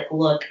say like,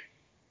 look,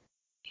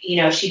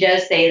 she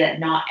does say that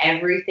not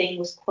everything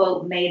was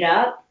quote made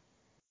up,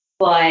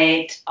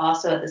 but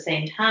also at the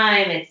same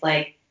time, it's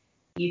like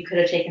you could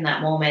have taken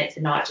that moment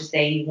to not just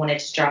say you wanted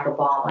to drop a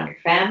bomb on your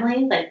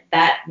family. Like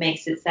that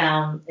makes it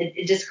sound,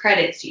 it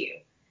discredits you.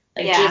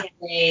 Like just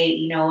say,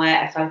 you know what,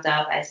 I fucked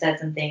up. I said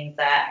some things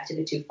that I took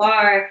it too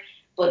far.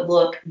 But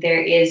look,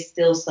 there is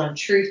still some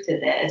truth to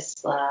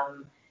this.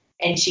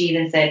 And she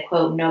even said,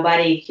 quote,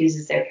 nobody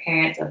accuses their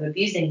parents of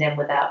abusing them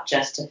without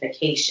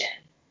justification.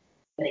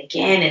 But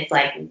again, it's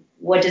like,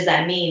 what does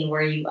that mean?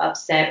 Were you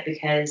upset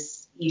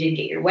because you didn't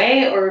get your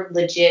way, or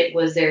legit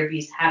was there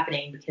abuse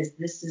happening? Because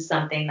this is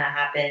something that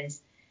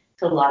happens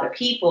to a lot of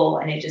people,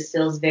 and it just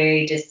feels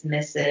very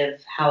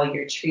dismissive how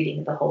you're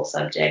treating the whole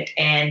subject.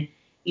 And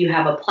you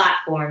have a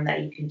platform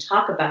that you can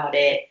talk about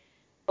it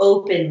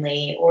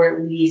openly, or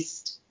at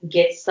least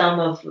get some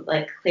of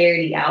like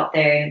clarity out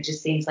there. And it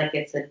just seems like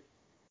it's a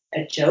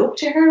joke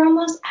to her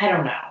almost. I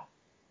don't know.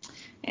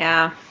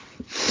 Yeah.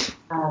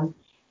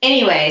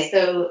 Anyway,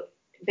 so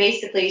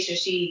basically, so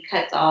she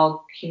cuts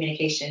all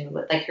communication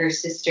with, like, her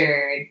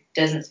sister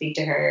doesn't speak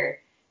to her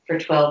for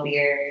 12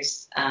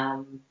 years,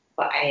 but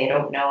I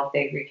don't know if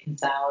they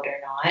reconciled or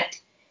not.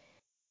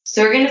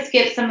 So we're going to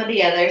skip some of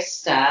the other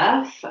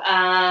stuff.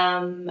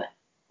 I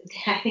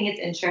think it's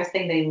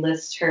interesting they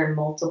list her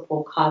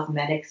multiple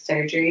cosmetic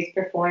surgeries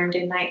performed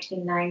in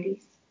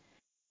 1990s,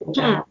 which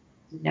I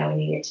didn't know we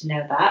needed to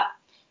know that.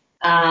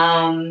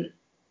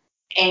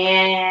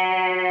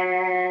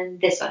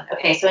 And this one.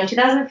 Okay, so in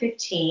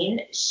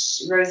 2015,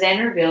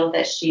 Roseanne revealed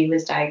that she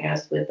was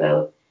diagnosed with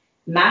both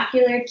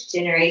macular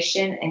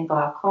degeneration and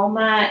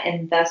glaucoma,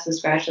 and thus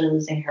was gradually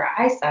losing her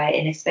eyesight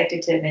and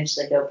expected to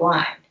eventually go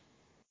blind.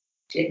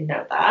 Didn't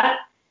know that.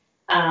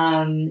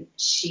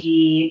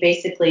 She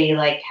basically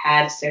like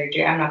had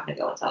surgery. I'm not going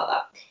to go into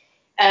all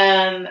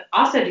that.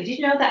 Also, did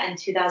you know that in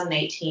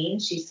 2018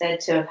 she said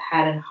to have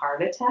had a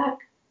heart attack?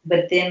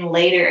 But then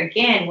later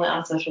again went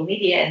on social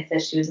media and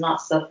said she was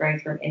not suffering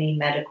from any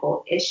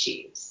medical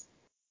issues.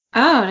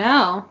 Oh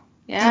no.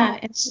 Yeah. So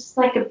it's just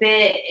like a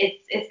bit,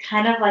 it's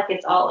kind of like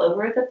it's all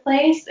over the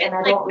place, and I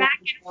like don't back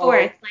and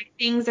forth. Like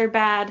things are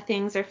bad,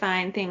 things are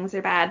fine, things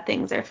are bad,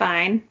 things are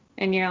fine.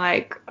 And you're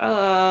like,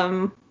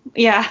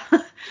 yeah,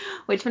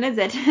 which one is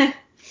it?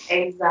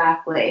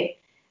 Exactly.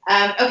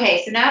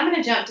 Okay, so now I'm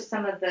going to jump to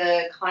some of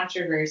the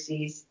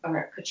controversies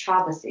or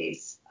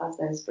controversies, as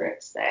those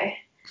Brits say.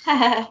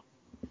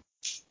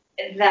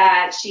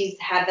 That she's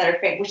had that are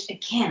fake, which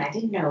again, I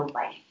didn't know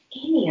like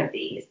any of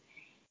these.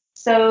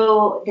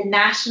 So the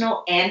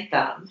national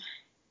anthem.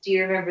 Do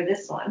you remember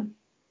this one?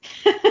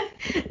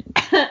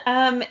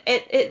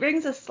 It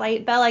rings a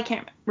slight bell. I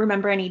can't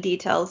remember any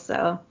details,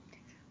 so.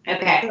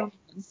 Okay.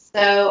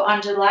 So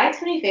on July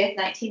 25th,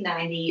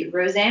 1990,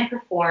 Roseanne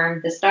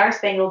performed the Star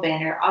Spangled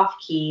Banner off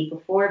key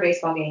before a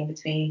baseball game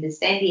between the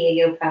San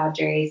Diego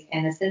Padres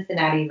and the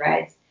Cincinnati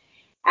Reds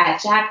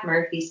at Jack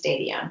Murphy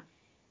Stadium.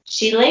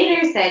 She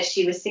later said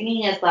she was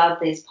singing as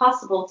loudly as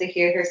possible to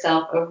hear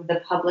herself over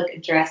the public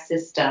address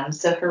system,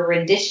 so her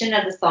rendition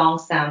of the song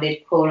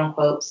sounded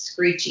quote-unquote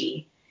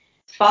screechy.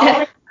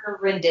 Following her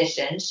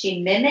rendition,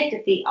 she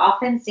mimicked the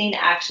often seen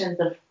actions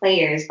of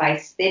players by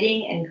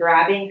spitting and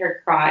grabbing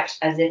her crotch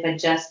as if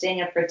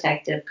adjusting a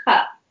protective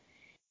cup.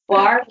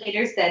 Barr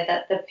later said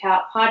that the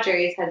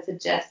Padres had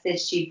suggested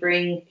she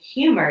bring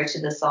humor to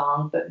the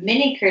song, but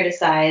many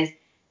criticized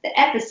the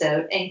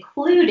episode,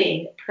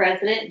 including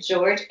President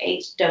George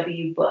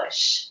H.W.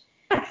 Bush.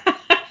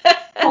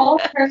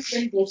 Called her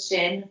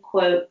rendition,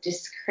 quote,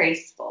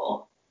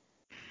 disgraceful.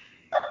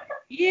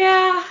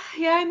 Yeah,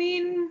 I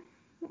mean,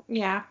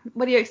 yeah.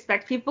 What do you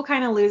expect? People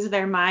kind of lose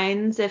their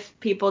minds if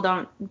people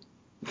don't,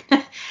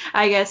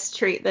 I guess,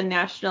 treat the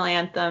national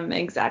anthem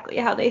exactly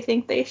how they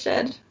think they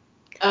should.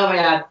 Oh my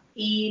God.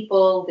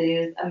 People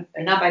lose,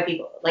 not by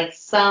people, like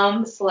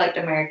some select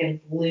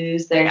Americans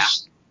lose their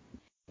shit,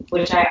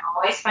 which I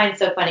always find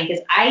so funny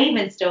because I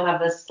even still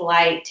have a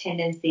slight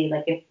tendency,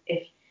 like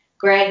if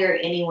Greg or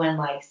anyone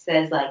like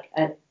says like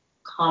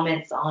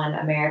comments on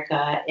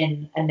America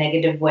in a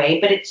negative way,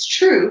 but it's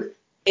truth.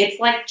 It's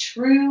like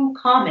true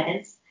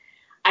comments.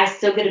 I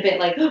still get a bit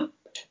like, oh,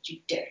 don't you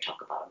dare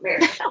talk about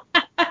America.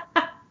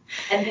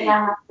 And then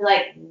I have to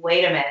like,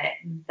 wait a minute,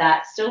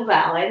 that's still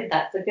valid.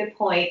 That's a good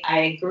point. I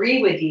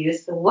agree with you.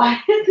 So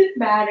why does it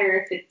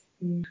matter if it's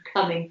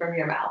coming from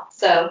your mouth?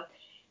 So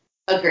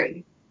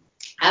agree.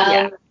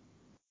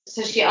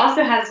 So she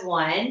also has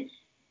one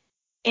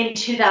in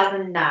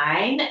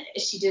 2009.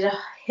 She did a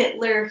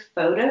Hitler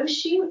photo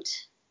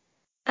shoot.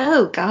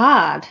 Oh,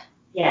 God.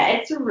 Yeah,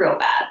 it's real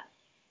bad.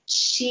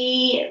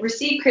 She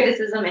received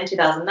criticism in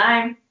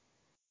 2009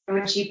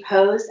 when she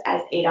posed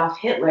as Adolf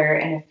Hitler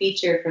in a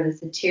feature for the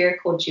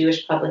satirical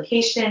Jewish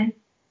publication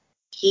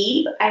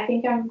Keeb, I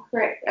think I'm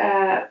correct,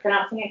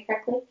 pronouncing it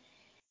correctly.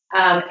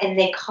 And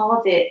they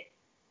called it,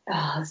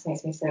 oh, this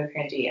makes me so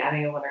cringy. I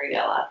don't even want to read it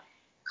out loud.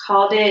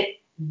 Called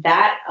it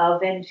That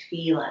Oven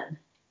Feelin'.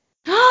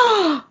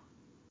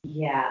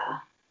 Yeah.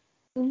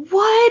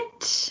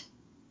 What?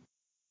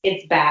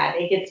 It's bad.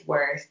 It gets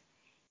worse.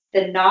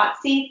 The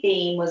Nazi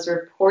theme was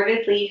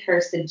reportedly her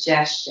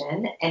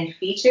suggestion and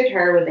featured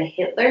her with a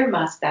Hitler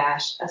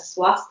mustache, a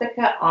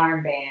swastika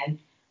armband,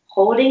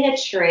 holding a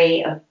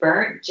tray of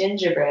burnt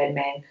gingerbread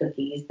man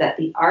cookies that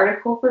the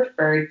article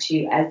referred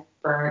to as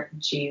burnt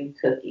Jew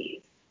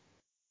cookies.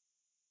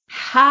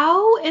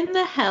 How in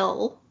the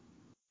hell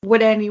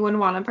would anyone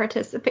want to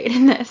participate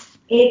in this?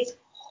 It's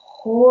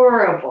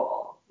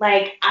horrible.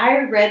 Like,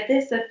 I read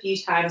this a few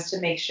times to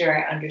make sure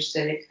I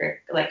understood it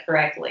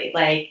correctly.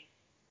 Like,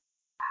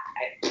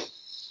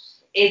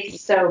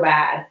 it's so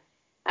bad.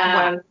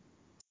 Wow.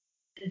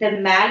 The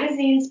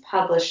magazine's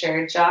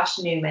publisher, Josh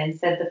Newman,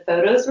 said the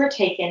photos were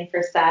taken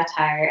for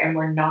satire and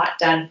were not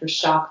done for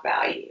shock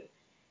value.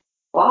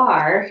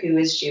 Barr, who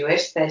is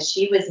Jewish, said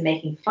she was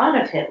making fun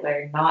of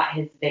Hitler, not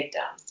his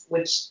victims,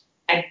 which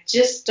I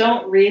just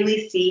don't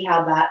really see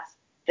how that's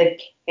the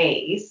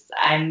case.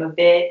 I'm a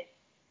bit,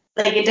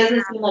 like, it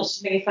doesn't seem like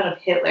she's making fun of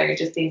Hitler. It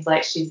just seems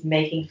like she's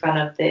making fun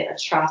of the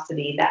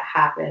atrocity that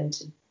happened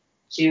to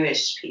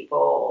Jewish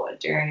people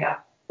during a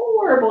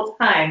horrible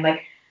time.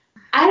 Like,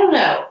 I don't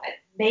know.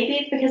 Maybe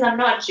it's because I'm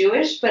not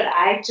Jewish, but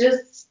I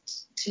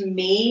just, to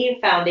me,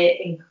 found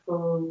it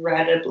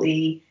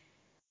incredibly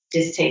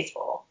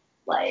distasteful.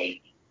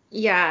 Like,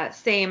 Yeah,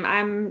 same.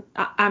 I'm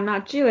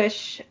not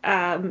Jewish,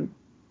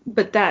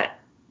 but that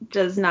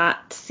does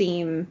not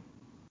seem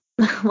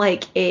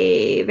like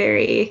a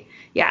very,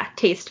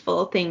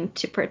 tasteful thing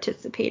to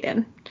participate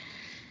in.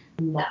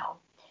 no.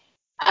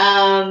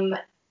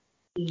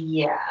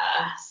 Yeah.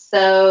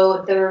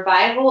 So the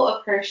revival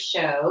of her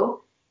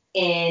show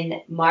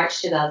in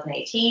March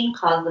 2018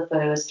 caused the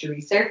photos to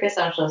resurface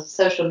on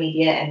social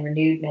media and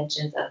renewed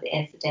mentions of the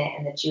incident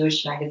in the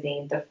Jewish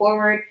magazine The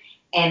Forward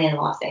and in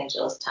Los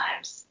Angeles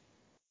Times.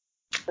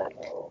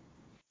 So,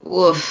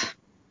 Woof.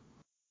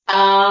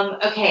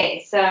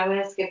 okay, so I'm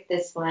going to skip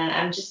this one.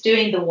 I'm just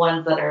doing the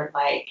ones that are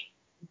like,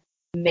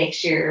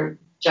 makes your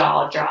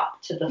jaw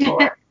drop to the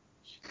floor.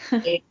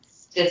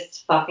 It's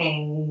just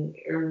fucking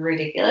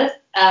ridiculous.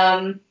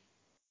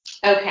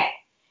 Okay.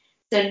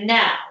 So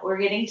now we're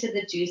getting to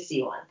the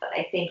juicy ones that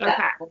I think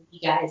that you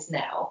guys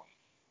know.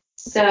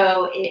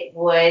 So it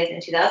was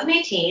in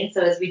 2018.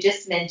 So as we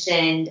just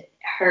mentioned,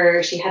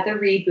 she had the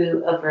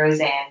reboot of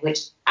Roseanne, which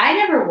I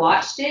never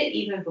watched it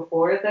even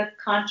before the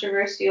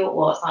controversial.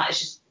 Well, it's not. It's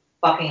just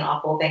fucking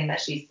awful thing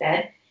that she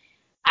said.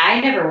 I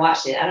never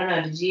watched it. I don't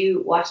know. Did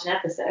you watch an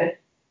episode?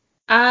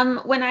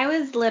 When I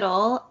was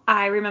little,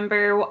 I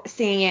remember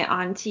seeing it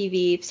on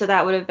TV. So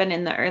that would have been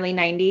in the early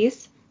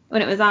 90s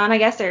when it was on, I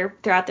guess, or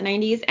throughout the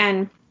 90s.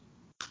 And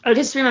I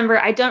just remember,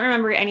 I don't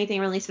remember anything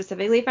really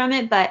specifically from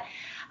it, but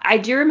I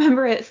do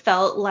remember it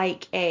felt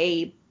like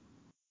an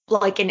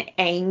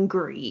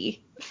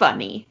angry,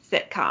 funny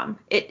sitcom.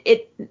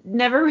 It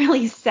never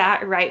really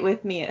sat right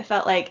with me. It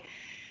felt like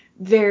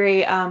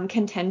very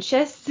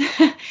contentious.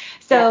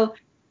 So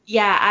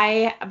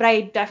but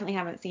I definitely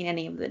haven't seen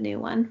any of the new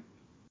one.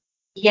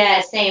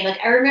 Yeah, same. Like,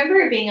 I remember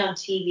it being on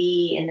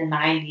TV in the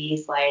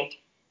 90s.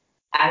 Like,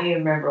 I don't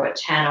even remember what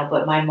channel,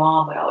 but my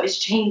mom would always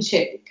change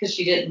it because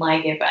she didn't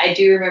like it. But I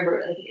do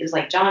remember, like, it was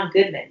like John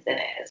Goodman's in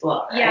it as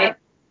well, right? Yeah.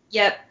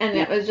 Yep. And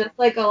it was just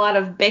like a lot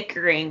of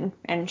bickering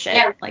and shit.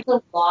 Yeah, like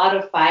a lot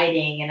of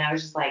fighting, and I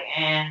was just like,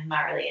 I'm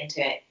not really into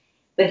it.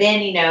 But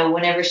then,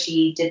 whenever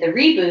she did the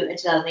reboot in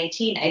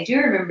 2018, I do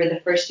remember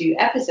the first few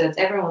episodes,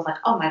 everyone was like,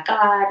 oh my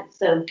God, it's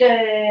so good.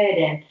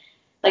 And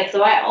like,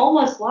 so I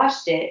almost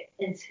watched it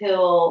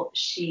until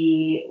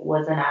she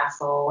was an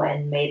asshole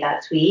and made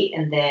that tweet,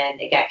 and then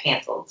it got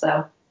canceled.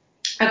 So,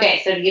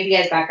 okay, so to give you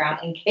guys background,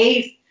 in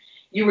case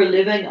you were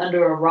living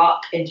under a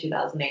rock in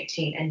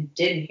 2018 and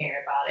didn't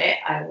hear about it,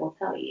 I will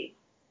tell you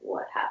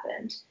what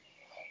happened.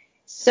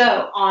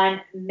 So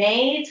on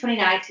May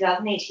 29,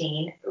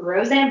 2018,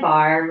 Roseanne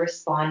Barr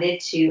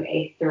responded to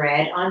a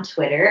thread on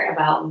Twitter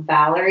about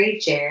Valerie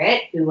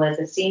Jarrett, who was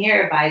a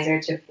senior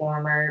advisor to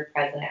former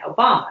President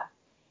Obama.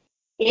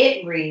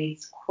 It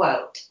reads,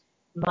 quote,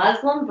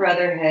 Muslim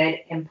Brotherhood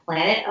and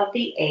Planet of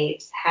the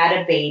Apes had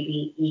a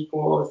baby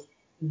equals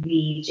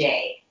VJ,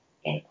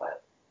 end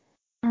quote.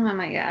 Oh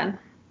my God.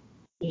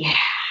 Yeah.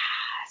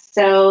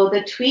 So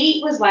the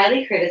tweet was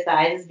widely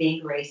criticized as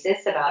being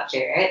racist about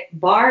Jarrett.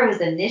 Barr was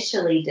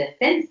initially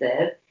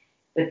defensive,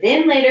 but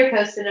then later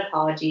posted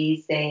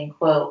apologies saying,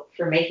 quote,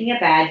 for making a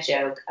bad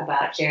joke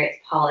about Jarrett's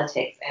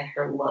politics and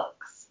her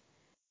looks.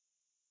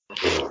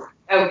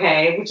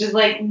 Okay, which is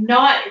like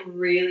not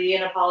really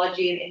an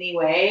apology in any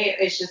way.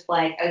 It's just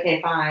like,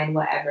 okay, fine,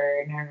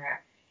 whatever. No.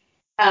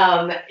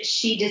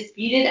 She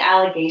disputed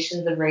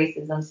allegations of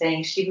racism,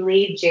 saying she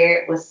believed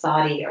Jarrett was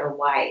Saudi or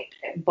white.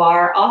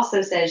 Barr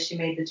also says she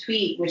made the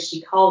tweet, which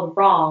she called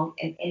wrong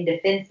and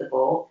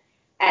indefensible,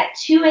 at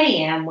 2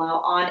 a.m. while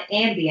on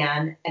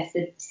Ambien,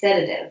 a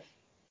sedative.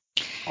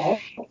 Oh.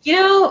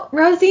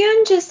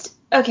 Roseanne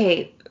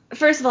okay,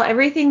 first of all,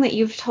 everything that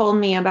you've told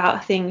me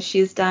about things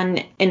she's done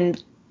in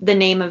the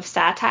name of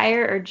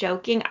satire or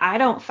joking, I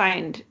don't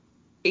find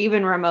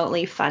even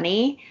remotely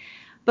funny.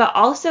 But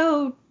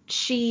also,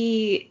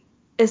 she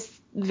is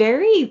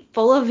very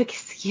full of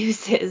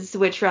excuses,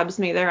 which rubs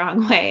me the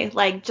wrong way.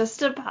 Like,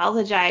 just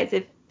apologize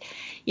if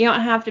you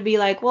don't have to be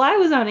like, well, I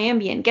was on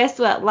Ambien. Guess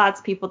what? Lots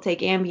of people take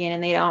Ambien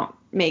and they don't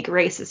make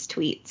racist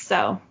tweets.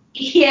 So.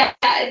 Yeah,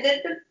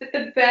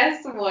 the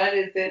best one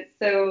is that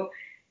so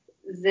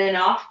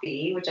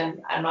Sanofi, which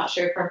I'm not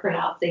sure if I'm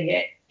pronouncing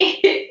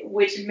it,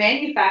 which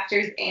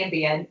manufactures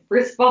Ambien,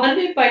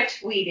 responded by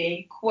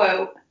tweeting,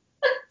 quote,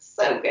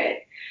 so good.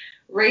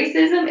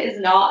 Racism is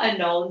not a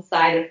known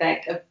side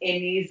effect of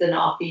any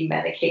Sanofi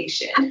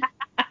medication.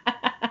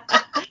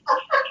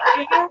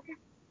 Yeah,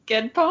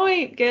 good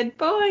point. Good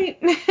point.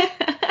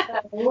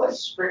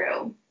 That's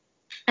true.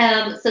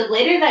 So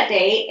later that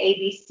day,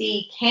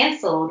 ABC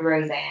canceled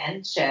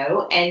Roseanne's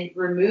show and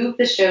removed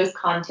the show's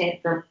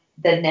content from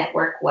the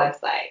network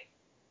website,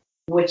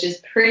 which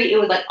is it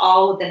was like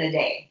all within a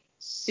day.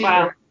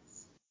 Super.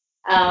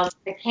 Wow.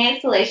 The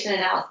cancellation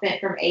announcement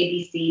from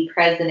ABC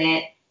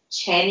president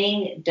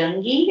Channing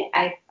Dungey,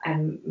 I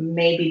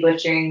may be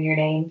butchering your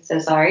name, so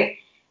sorry.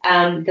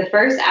 The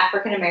first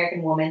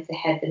African-American woman to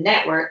head the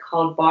network,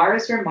 called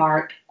Barr's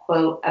remark,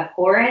 quote,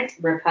 abhorrent,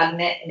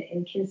 repugnant, and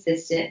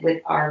inconsistent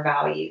with our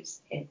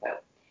values, end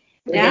quote.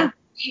 Yeah.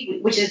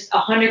 Which is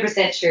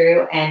 100%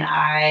 true, and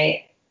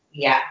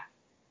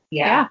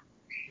yeah,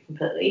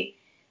 completely.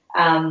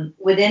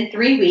 Within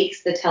 3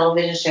 weeks, the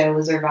television show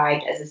was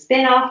revived as a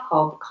spin-off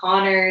called The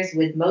Conners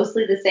with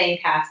mostly the same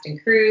cast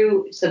and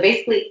crew. So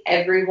basically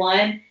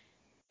everyone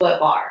but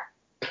Barr.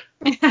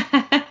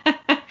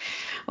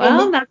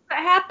 Well, that's what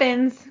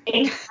happens.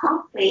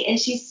 Exactly. And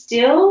she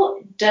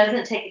still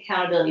doesn't take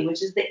accountability,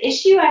 which is the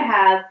issue I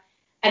have.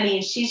 I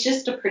mean, she's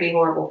just a pretty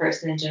horrible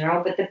person in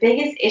general. But the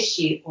biggest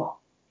issue,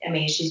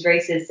 she's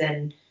racist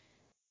and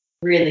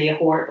really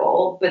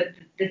horrible. But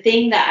the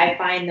thing that I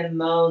find the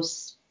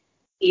most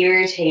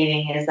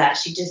irritating is that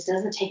she just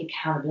doesn't take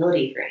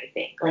accountability for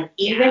anything. Like,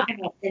 even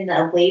in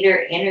the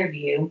later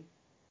interview,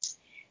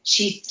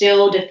 she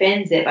still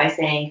defends it by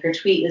saying her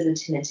tweet was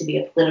intended to be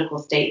a political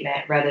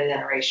statement rather than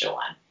a racial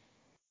one.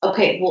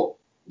 Okay, well,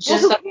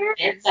 just who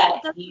cares?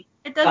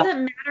 It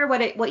doesn't matter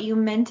what you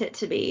meant it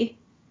to be.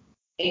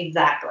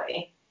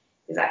 Exactly.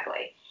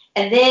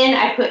 And then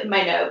I put in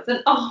my notes in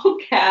all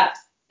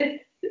caps.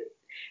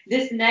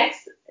 This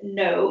next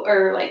note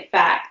or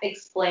fact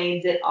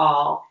explains it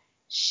all.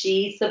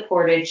 She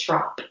supported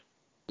Trump.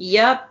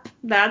 Yep,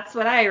 that's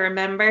what I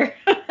remember.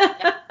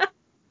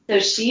 So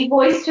she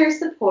voiced her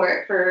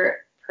support for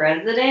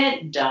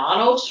President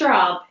Donald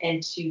Trump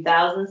in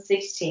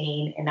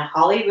 2016 in a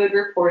Hollywood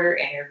Reporter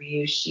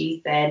interview.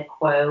 She said,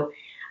 quote,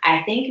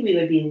 I think we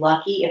would be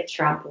lucky if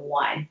Trump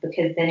won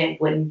because then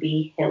it wouldn't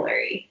be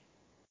Hillary.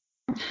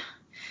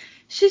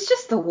 She's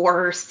just the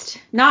worst.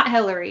 Not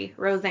Hillary,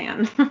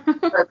 Roseanne.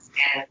 Roseanne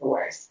is the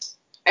worst.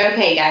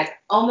 Okay, guys,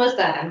 almost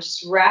done. I'm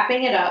just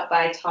wrapping it up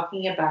by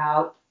talking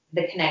about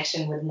the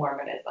connection with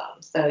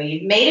Mormonism. So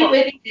you've made it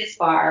with me this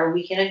far.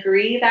 We can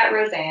agree that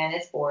Roseanne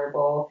is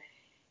horrible.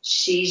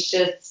 She's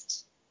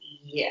just,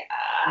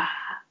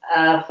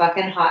 a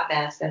fucking hot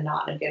mess and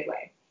not in a good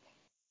way.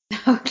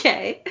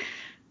 Okay.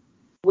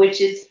 Which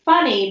is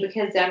funny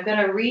because I'm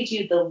going to read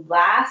you I'm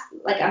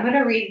going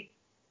to read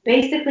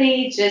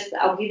basically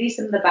I'll give you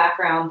some of the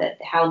background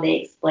how they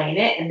explain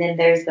it. And then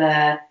there's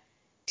a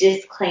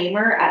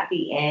disclaimer at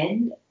the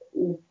end,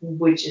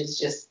 which is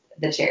just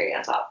the cherry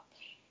on top.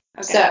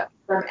 Okay. So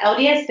from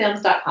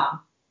LDSfilms.com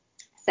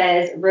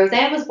says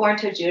Roseanne was born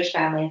to a Jewish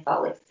family in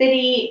Salt Lake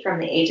City. From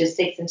the age of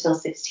 6 until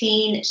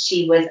 16,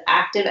 she was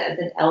active as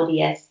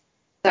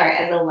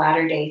as a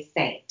Latter-day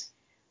Saint.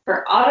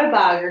 Her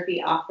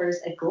autobiography offers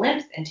a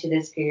glimpse into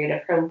this period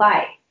of her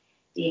life.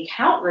 The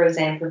account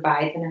Roseanne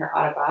provides in her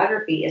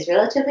autobiography is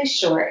relatively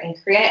short and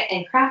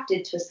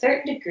crafted to a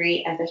certain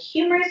degree as a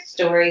humorous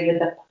story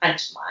with a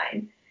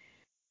punchline.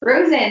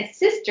 Roseanne's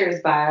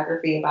sister's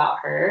biography about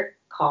her,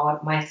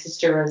 called My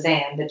Sister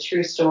Roseanne, The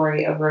True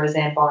Story of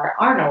Roseanne Barr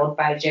Arnold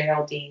by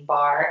Geraldine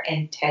Barr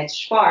and Ted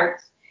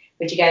Schwartz,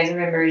 which you guys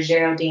remember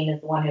Geraldine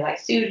is the one who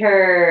sued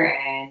her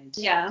and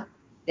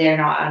they're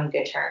not on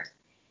good terms.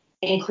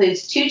 It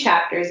includes 2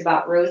 chapters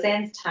about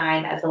Roseanne's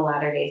time as a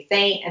Latter-day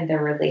Saint and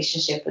their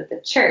relationship with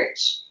the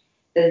church.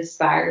 This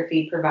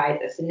biography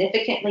provides a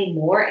significantly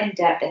more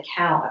in-depth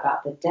account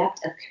about the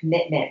depth of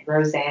commitment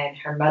Roseanne and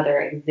her mother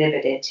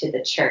exhibited to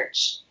the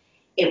church.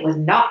 It was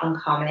not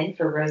uncommon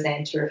for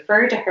Roseanne to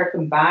refer to her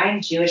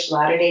combined Jewish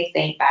Latter-day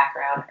Saint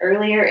background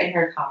earlier in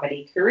her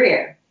comedy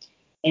career.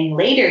 In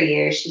later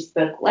years, she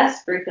spoke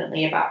less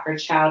frequently about her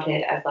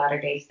childhood as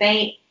Latter-day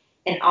Saint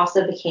and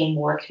also became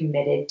more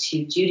committed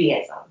to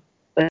Judaism.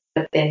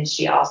 But then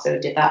she also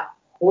did that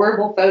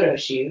horrible photo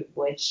shoot,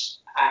 which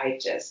I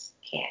just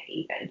can't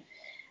even.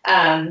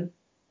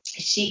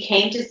 She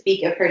came to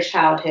speak of her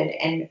childhood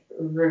in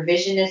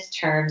revisionist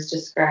terms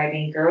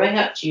describing growing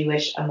up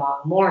Jewish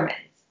among Mormons.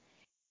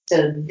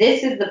 So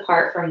this is the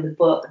part from the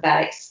book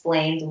that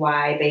explains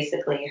why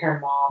basically her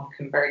mom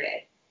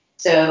converted.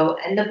 So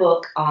in the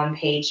book on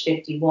page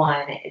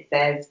 51, it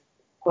says,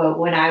 quote,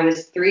 "When I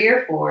was 3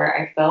 or 4,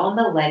 I fell on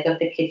the leg of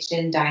the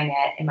kitchen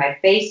dinette and my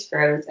face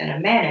froze in a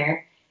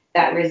manner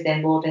that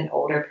resembled an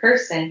older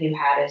person who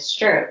had a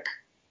stroke."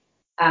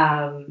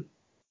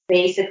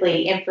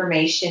 Basically,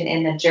 information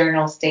in the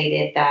journal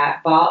stated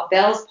that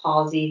Bell's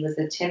palsy was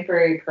a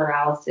temporary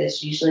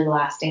paralysis, usually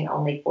lasting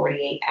only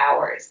 48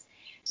 hours.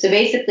 So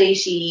basically,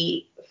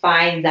 she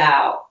finds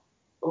out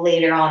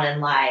later on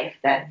in life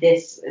that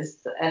this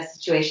is a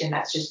situation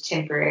that's just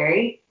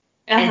temporary,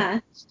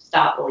 and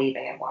stop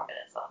believing in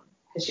Mormonism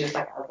because she was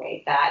like,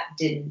 okay,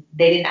 they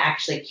didn't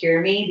actually cure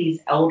me.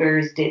 These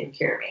elders didn't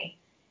cure me.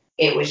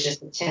 It was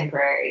just a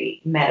temporary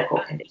medical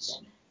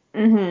condition.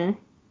 Mm-hmm.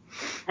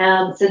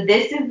 So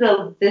this is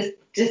this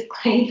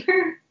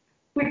disclaimer,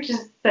 which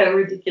is so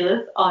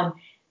ridiculous, on,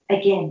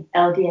 again,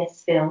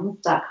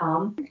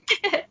 ldsfilms.com.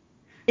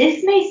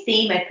 This may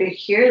seem a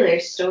peculiar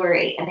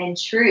story, and in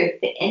truth,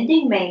 the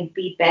ending may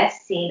be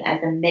best seen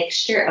as a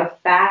mixture of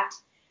fact,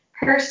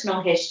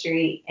 personal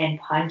history, and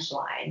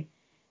punchline.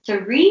 To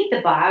read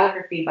the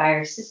biography by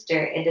her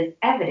sister, it is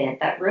evident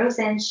that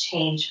Roseanne's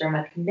change from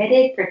a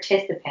committed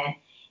participant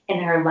in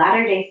her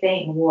Latter-day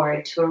Saint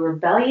ward to a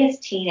rebellious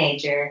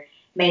teenager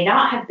may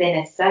not have been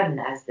as sudden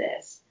as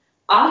this.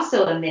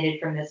 Also omitted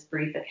from this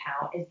brief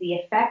account is the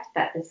effect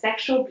that the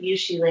sexual abuse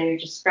she later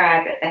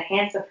described at the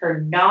hands of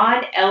her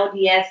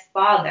non-LDS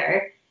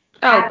father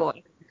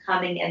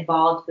becoming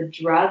involved with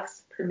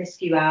drugs,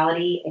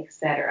 promiscuity,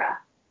 etc.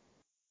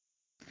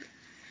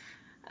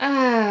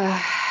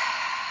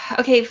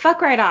 Okay,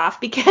 fuck right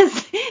off,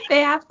 because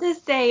they have to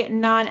say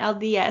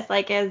non-LDS,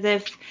 like as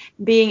if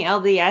being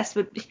LDS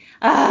would be...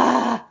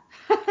 Yep.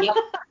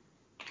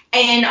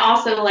 And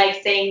also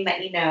like saying that,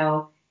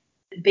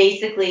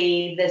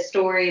 basically the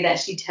story that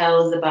she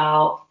tells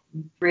about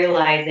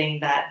realizing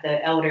that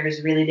the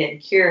elders really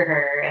didn't cure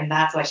her and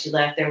that's why she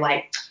left, they're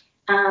like,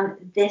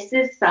 this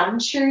is some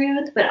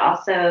truth, but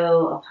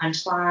also a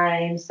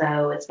punchline,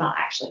 so it's not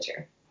actually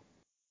true.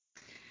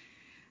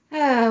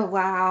 Oh,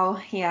 wow.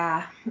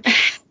 Yeah.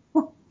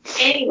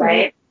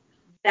 Anyway,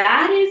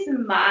 that is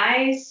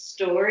my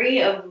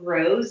story of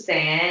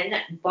Roseanne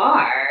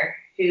Barr.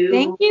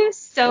 Thank you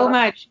so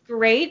much.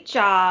 Great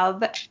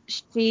job.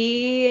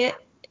 She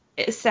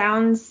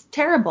sounds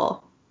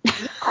terrible.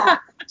 Yeah,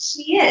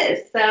 she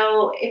is.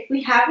 So if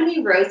we have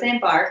any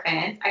Roseanne Barr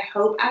fans, I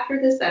hope after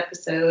this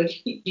episode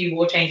you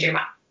will change your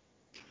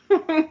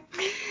mind.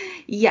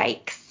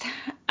 Yikes.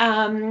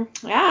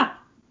 Yeah.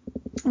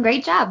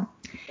 Great job.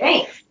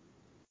 Thanks.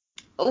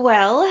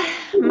 Well,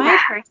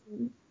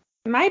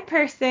 my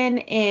person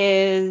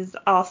is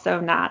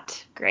also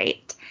not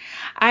great.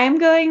 I'm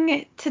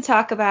going to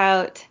talk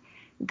about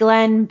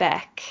Glenn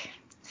Beck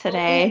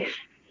today.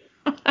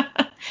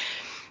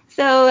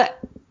 So,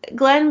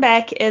 Glenn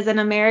Beck is an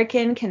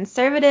American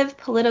conservative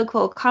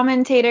political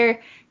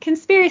commentator,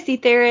 conspiracy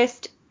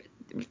theorist,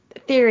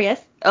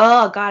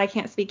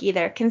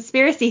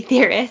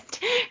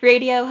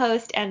 radio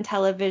host, and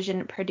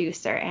television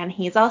producer. And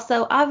he's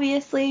also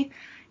obviously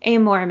a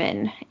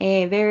Mormon,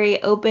 a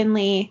very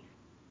openly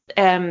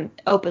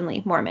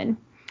Mormon.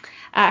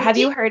 Have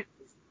you heard?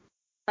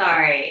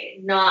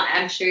 Sorry,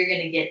 I'm sure you're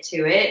gonna get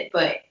to it,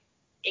 but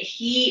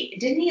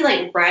didn't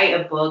like write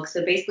a book?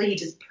 So basically, he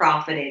just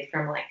profited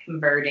from like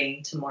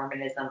converting to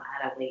Mormonism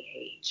at a late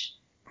age.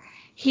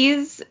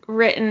 He's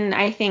written,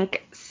 I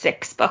think,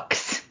 6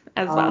 books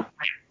as well.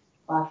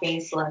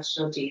 Fucking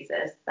celestial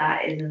Jesus,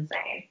 that is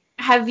insane.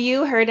 Have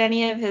you heard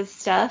any of his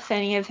stuff?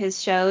 Any of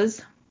his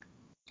shows?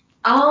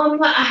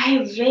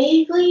 I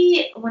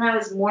vaguely, when I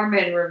was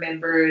Mormon,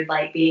 remembered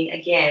like being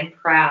again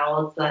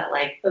proud that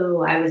like,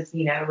 oh, I was,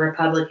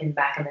 Republican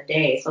back in the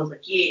day. So I was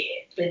like, yeah,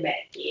 Glenn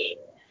Beck, yeah.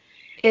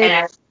 And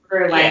I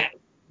remember like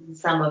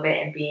some of it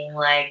and being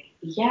like,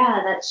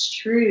 yeah, that's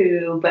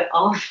true. But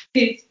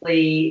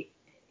obviously,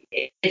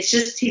 it's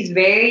just he's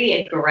very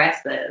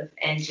aggressive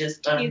and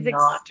just he's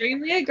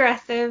extremely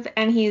aggressive,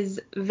 and he's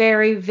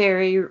very,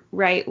 very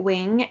right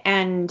wing,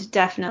 and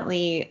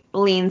definitely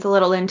leans a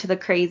little into the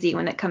crazy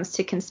when it comes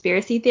to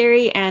conspiracy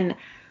theory, and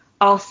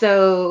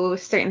also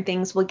certain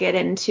things we'll get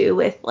into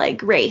with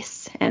like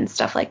race and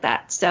stuff like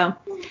that. So,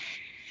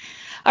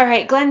 all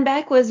right, Glenn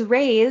Beck was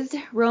raised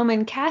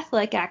Roman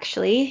Catholic.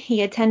 Actually,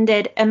 he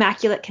attended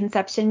Immaculate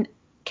Conception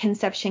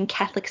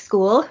Catholic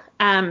School.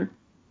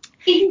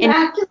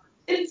 Immaculate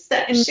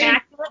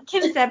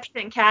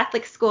Conception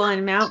Catholic School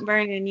in Mount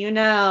Vernon.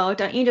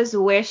 Don't you just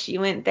wish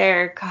you went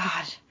there?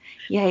 God,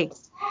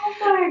 yikes. Oh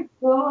my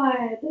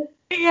God.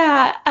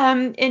 Yeah.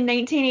 In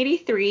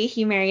 1983,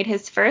 he married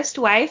his first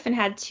wife and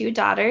had 2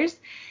 daughters.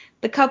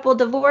 The couple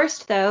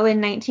divorced, though,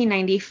 in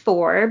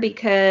 1994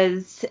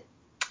 because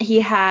he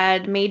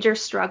had major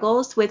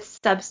struggles with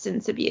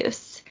substance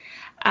abuse.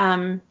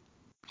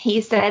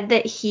 He said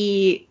that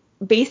he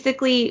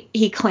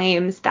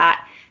claims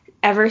that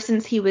ever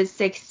since he was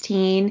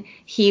 16,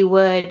 he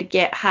would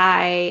get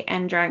high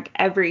and drunk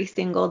every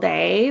single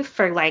day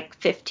for like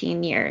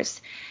 15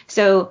 years.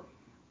 So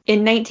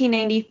in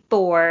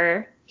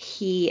 1994,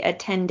 he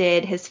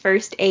attended his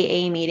first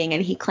AA meeting,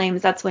 and he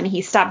claims that's when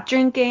he stopped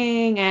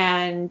drinking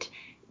and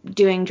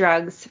doing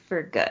drugs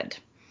for good.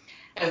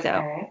 Okay. So,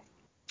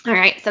 all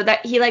right. So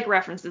that he like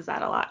references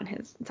that a lot in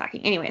his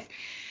talking. Anyways,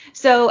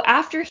 so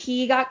after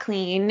he got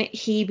clean,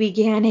 he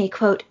began a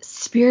quote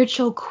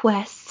spiritual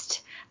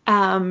quest,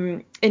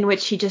 in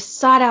which he just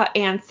sought out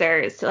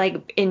answers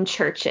like in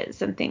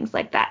churches and things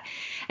like that.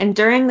 And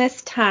during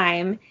this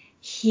time,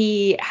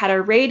 he had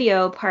a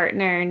radio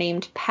partner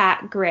named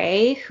Pat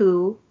Gray,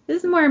 who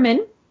is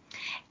Mormon,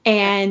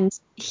 and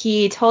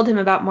he told him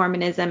about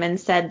Mormonism and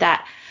said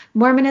that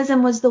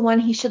Mormonism was the one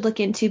he should look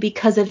into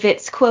because of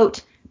its,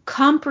 quote,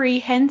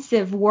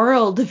 comprehensive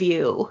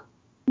worldview.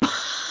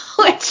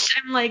 Which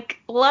I'm like,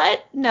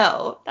 what?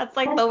 No, that's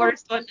like the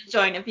worst one to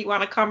join if you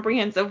want a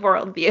comprehensive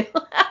worldview.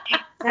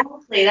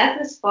 Exactly.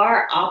 That's as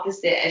far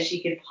opposite as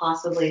you could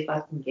possibly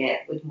fucking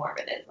get with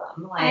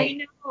Mormonism. Like, I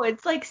know.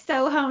 It's like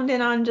so honed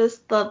in on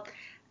just the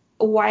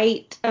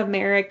white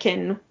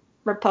American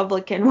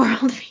Republican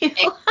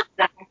worldview.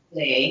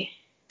 exactly.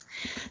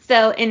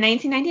 So in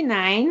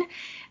 1999,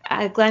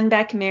 Glenn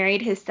Beck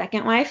married his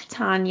second wife,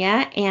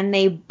 Tanya, and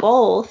they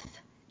both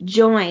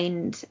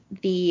joined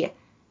the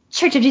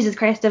Church of Jesus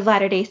Christ of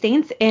Latter-day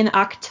Saints in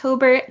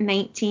October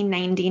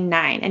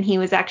 1999. And he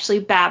was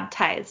actually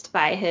baptized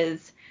by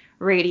his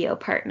radio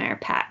partner,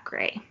 Pat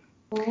Gray.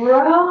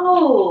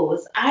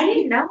 Gross. I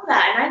didn't know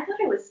that. And I thought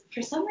it was,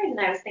 for some reason,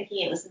 I was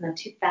thinking it was in the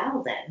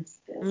 2000s.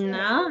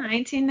 No,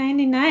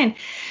 1999.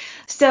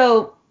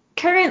 So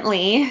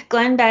currently,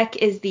 Glenn Beck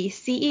is the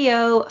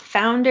CEO,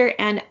 founder,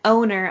 and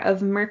owner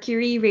of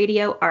Mercury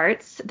Radio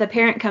Arts, the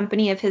parent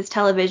company of his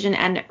television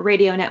and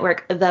radio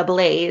network, The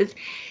Blaze.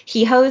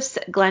 He hosts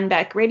Glenn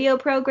Beck Radio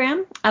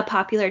Program, a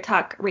popular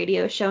talk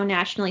radio show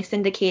nationally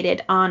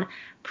syndicated on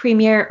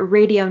Premier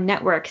Radio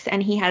Networks,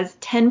 and he has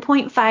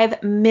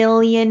 10.5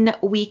 million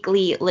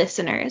weekly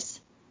listeners.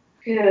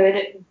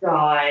 Good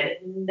God,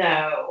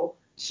 no.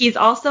 He's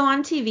also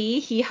on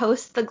TV. He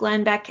hosts the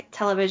Glenn Beck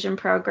television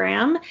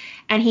program,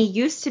 and he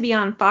used to be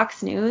on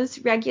Fox News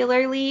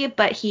regularly,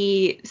 but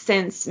he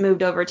since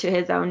moved over to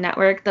his own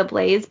network, The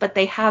Blaze, but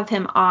they have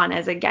him on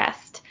as a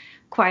guest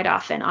quite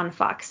often on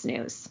Fox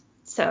News.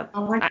 So,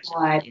 oh my God.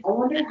 I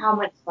wonder how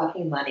much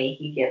fucking money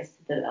he gives to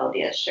the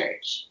LDS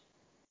Church.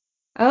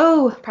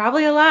 Oh,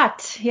 probably a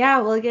lot.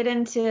 Yeah, we'll get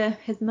into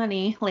his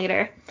money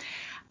later.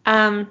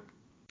 So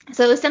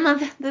some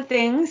of the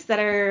things that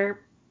are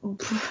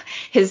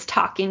his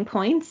talking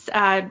points,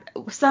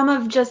 some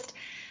of just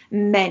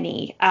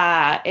many.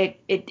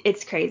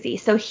 It's crazy.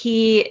 So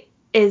he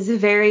is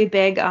very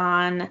big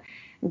on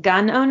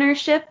gun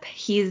ownership.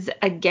 He's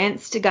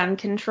against gun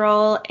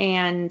control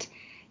and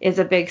is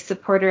a big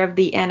supporter of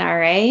the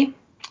NRA.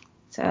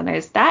 So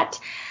there's that.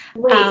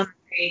 Wait,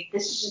 sorry.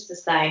 This is just a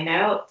side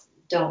note.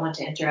 Don't want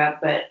to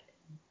interrupt, but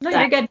No,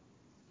 you're good.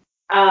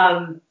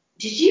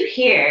 Did you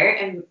hear,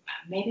 and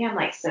maybe I'm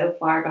like so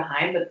far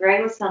behind, but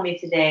Greg was telling me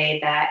today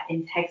that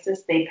in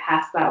Texas they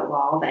passed that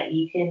law that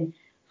you can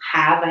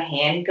have a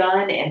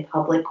handgun in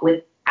public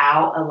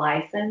without a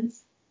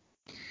license?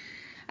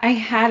 I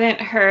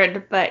hadn't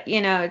heard, but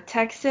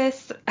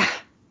Texas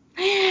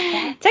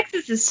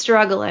is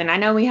struggling. I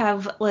know we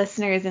have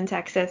listeners in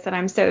Texas, and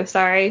I'm so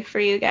sorry for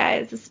you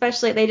guys.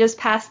 Especially they just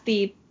passed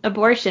the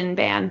abortion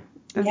ban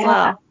as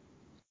well.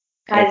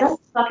 Guys,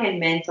 that's fucking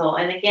mental.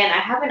 And again, I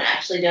haven't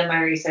actually done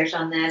my research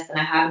on this, and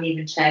I haven't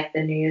even checked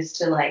the news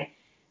to like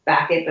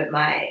back it, but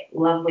my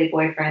lovely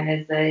boyfriend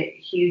is a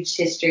huge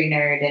history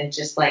nerd and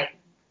just like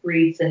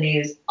reads the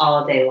news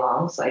all day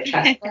long, so I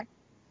trust him.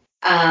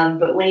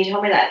 But when he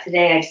told me that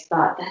today, I just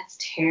thought, that's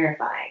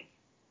terrifying.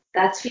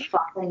 That's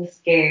fucking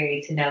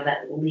scary to know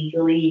that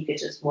legally you could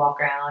just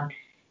walk around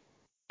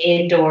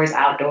indoors,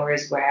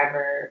 outdoors,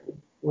 wherever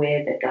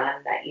with a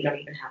gun that you don't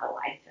even have a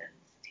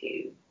license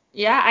to.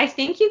 Yeah, I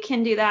think you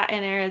can do that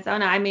in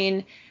Arizona. I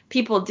mean,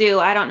 people do.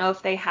 I don't know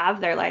if they have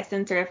their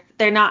license or if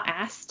they're not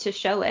asked to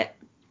show it.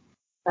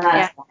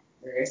 That's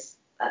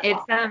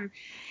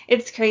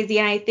it's crazy,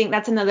 and I think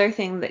that's another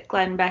thing that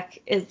Glenn Beck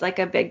is like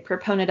a big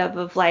proponent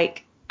of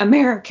like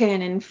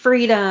American and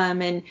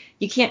freedom, and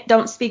you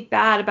don't speak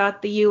bad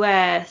about the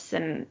U.S.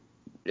 and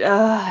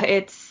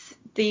it's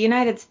the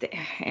United States.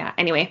 Yeah.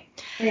 Anyway,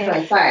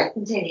 sorry.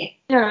 Continue.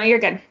 No, you're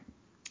good.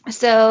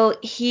 So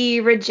he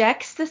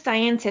rejects the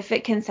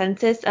scientific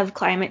consensus of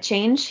climate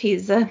change.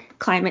 He's a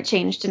climate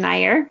change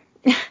denier.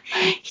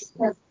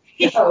 So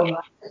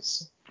much.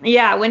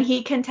 Yeah, when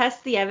he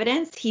contests the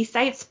evidence, he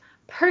cites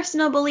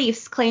personal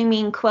beliefs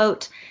claiming,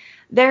 quote,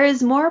 there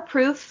is more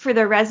proof for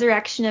the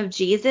resurrection of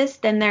Jesus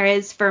than there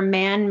is for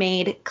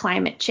man-made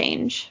climate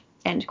change,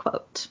 end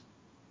quote.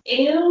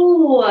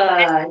 Ew.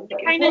 The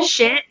kind of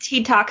shit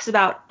he talks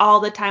about all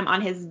the time on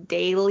his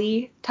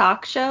daily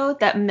talk show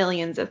that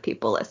millions of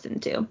people listen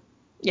to.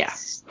 Yeah.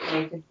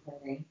 So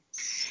concerning.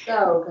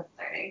 So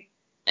concerning.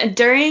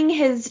 During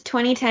his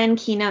 2010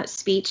 keynote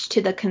speech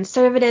to the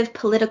Conservative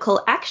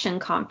Political Action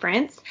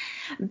Conference,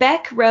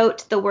 Beck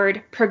wrote the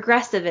word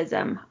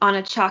progressivism on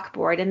a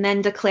chalkboard and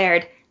then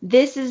declared,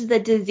 "This is the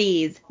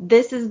disease.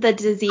 This is the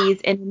disease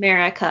in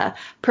America.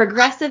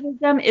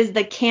 Progressivism is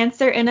the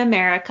cancer in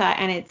America,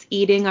 and it's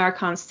eating our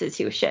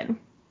Constitution."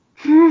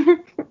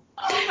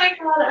 Oh my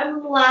God,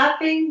 I'm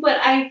laughing, but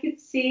I could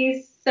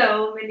see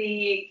so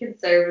many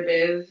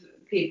conservative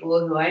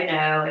people who I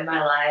know in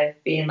my life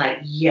being like,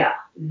 yeah,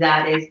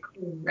 that is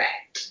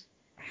correct.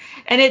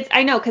 And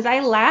I know, because I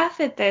laugh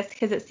at this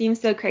because it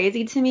seems so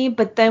crazy to me.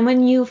 But then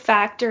when you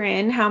factor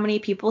in how many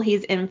people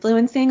he's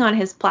influencing on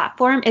his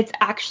platform, it's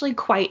actually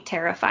quite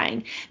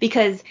terrifying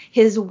because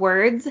his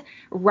words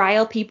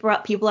rile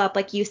people up.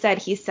 Like you said,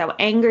 he's so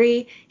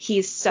angry.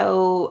 He's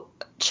so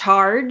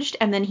charged.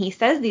 And then he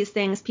says these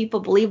things,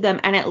 people believe them,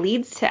 and it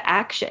leads to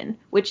action,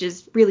 which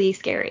is really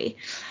scary.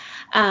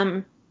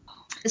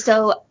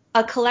 So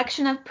a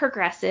collection of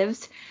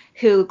progressives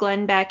who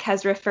Glenn Beck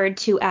has referred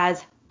to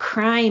as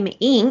Crime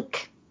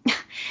Inc.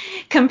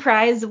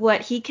 comprise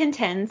what he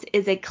contends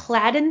is a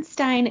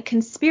clandestine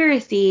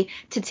conspiracy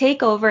to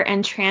take over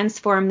and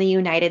transform the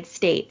United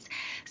States.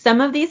 Some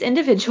of these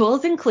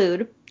individuals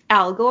include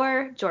Al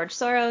Gore, George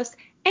Soros,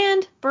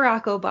 and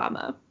Barack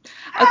Obama.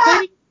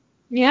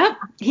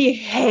 He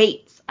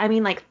hates, I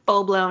mean like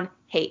full-blown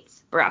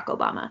hates Barack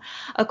Obama.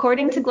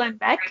 According to Glenn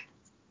Beck,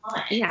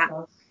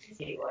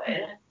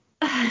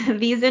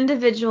 these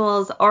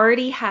individuals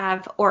already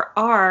have or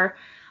are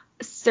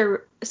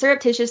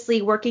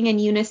surreptitiously working in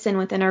unison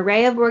with an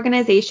array of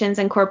organizations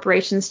and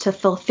corporations to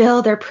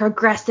fulfill their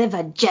progressive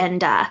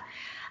agenda.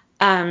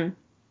 In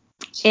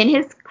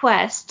his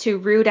quest to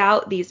root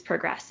out these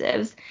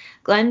progressives,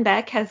 Glenn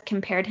Beck has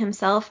compared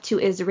himself to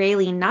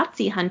Israeli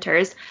Nazi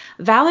hunters,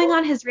 vowing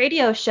on his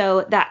radio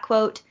show that,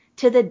 quote,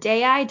 "To the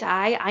day I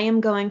die, I am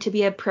going to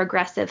be a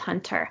progressive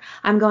hunter.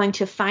 I'm going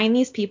to find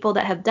these people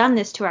that have done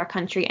this to our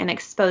country and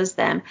expose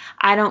them.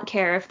 I don't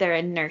care if they're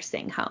in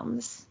nursing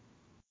homes."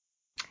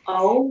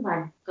 Oh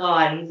my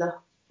God, he's a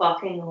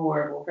fucking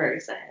horrible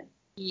person.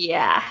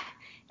 Yeah.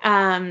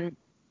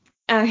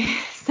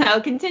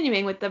 So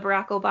continuing with the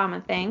Barack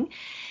Obama thing,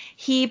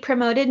 he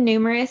promoted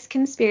numerous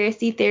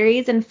conspiracy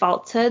theories and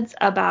falsehoods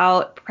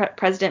about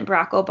President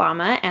Barack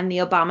Obama and the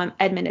Obama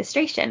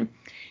administration.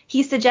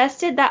 He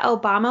suggested that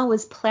Obama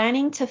was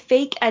planning to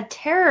fake a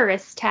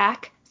terrorist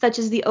attack, such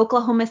as the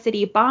Oklahoma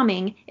City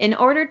bombing, in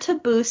order to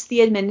boost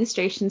the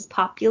administration's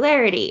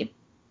popularity.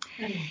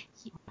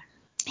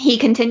 He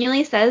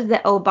continually says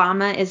that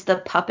Obama is the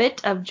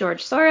puppet of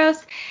George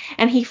Soros,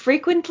 and he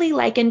frequently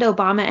likened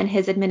Obama and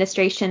his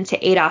administration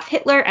to Adolf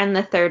Hitler and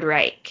the Third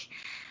Reich.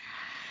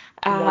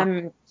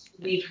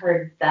 We've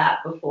heard that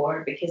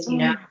before because,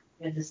 in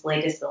this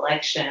latest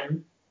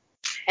election,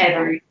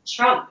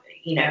 Trump,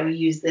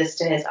 used this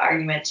to his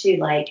argument too.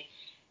 Like,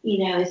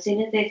 as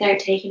soon as they start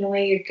taking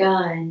away your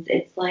guns,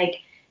 it's like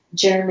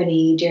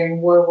Germany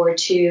during World War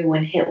II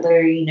when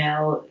Hitler,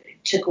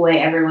 took away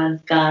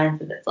everyone's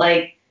guns. And it's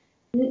like,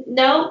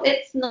 no,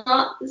 it's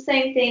not the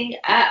same thing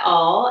at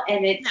all.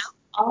 And it's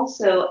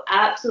also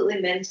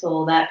absolutely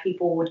mental that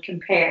people would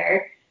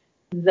compare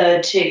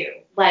the two.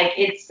 Like,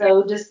 it's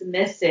so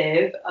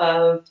dismissive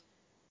of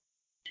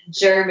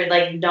German,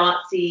 like,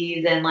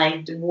 Nazis and,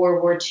 like,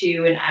 World War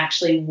II and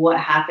actually what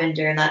happened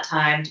during that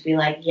time to be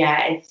like,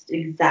 yeah, it's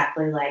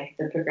exactly like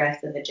the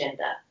progressive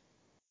agenda.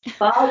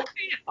 Fuck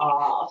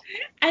off.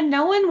 And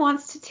no one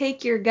wants to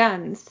take your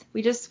guns.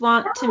 We just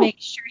want to make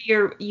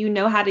sure you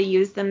know how to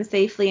use them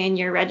safely and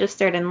you're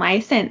registered and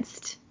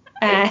licensed.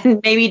 And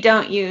maybe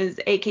don't use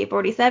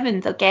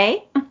AK-47s,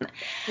 okay?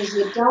 Because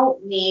you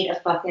don't need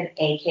a fucking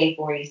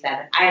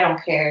AK-47. I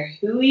don't care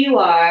who you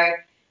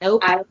are.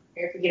 Nope. I don't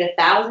care if you get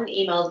 1,000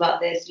 emails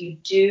about this. You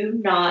do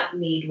not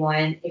need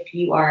one if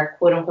you are,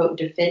 quote unquote,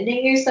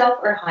 defending yourself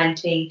or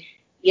hunting.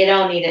 You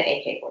don't need an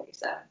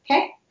AK-47,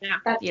 okay?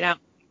 Yeah, you don't.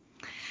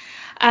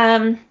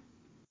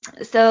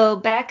 So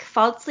Beck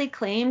falsely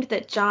claimed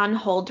that John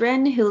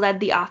Holdren, who led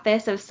the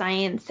Office of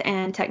Science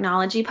and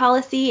Technology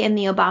Policy in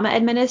the Obama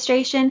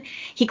administration,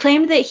 he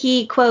claimed that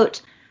he,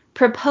 quote,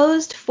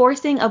 proposed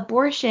forcing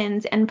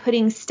abortions and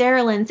putting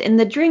sterilants in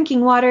the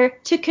drinking water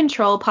to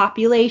control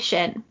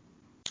population.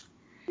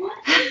 What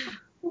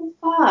the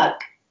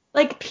fuck?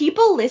 Like,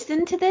 people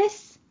listen to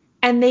this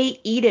and they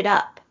eat it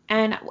up.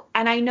 And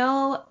I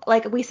know,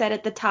 like we said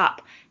at the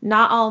top,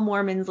 not all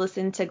Mormons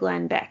listen to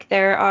Glenn Beck.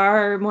 There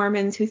are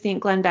Mormons who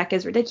think Glenn Beck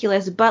is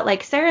ridiculous, but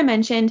like Sarah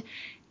mentioned,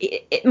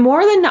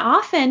 more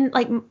often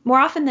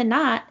than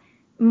not,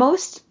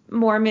 most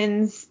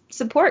Mormons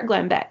support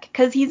Glenn Beck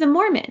because he's a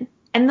Mormon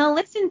and they'll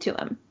listen to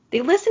him. They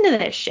listen to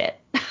this shit.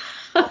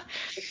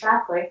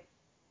 Exactly.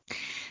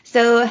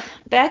 So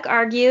Beck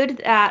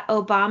argued that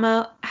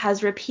Obama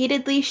has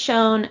repeatedly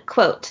shown,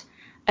 quote,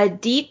 a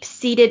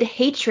deep-seated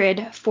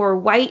hatred for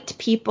white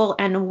people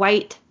and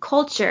white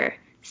culture,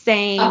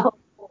 saying,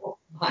 oh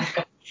my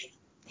God.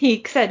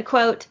 He said,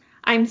 quote,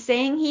 I'm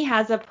saying he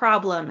has a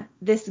problem.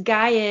 This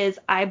guy is,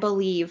 I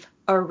believe,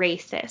 a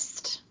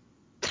racist.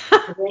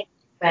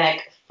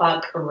 Beck,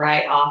 fuck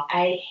right off.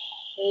 I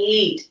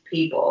hate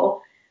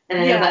people, and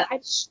I know Yeah.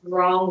 that's a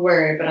strong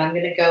word, but I'm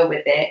gonna go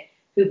with it.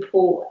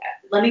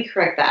 Let me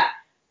correct that.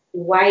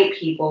 White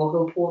people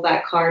who pull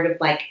that card of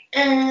like,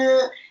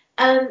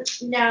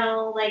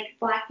 no, like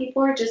black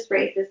people are just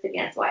racist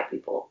against white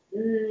people.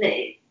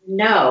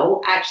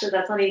 No, actually,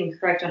 that's not even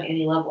correct on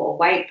any level. A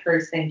white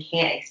person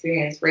can't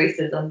experience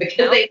racism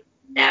because they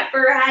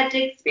never had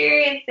to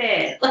experience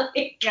it.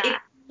 Like, Yeah. it's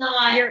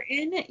not.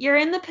 You're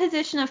in the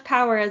position of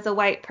power as a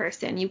white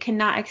person. You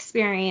cannot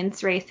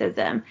experience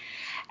racism.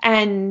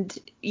 And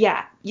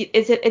yeah,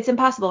 it's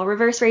impossible.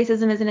 Reverse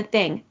racism isn't a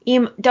thing.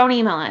 Don't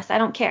email us. I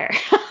don't care.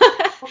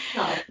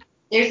 No,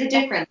 there's a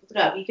difference. Look it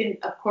up. You can,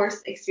 of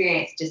course,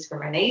 experience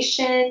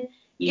discrimination.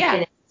 You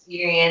can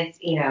experience,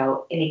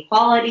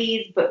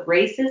 inequalities, but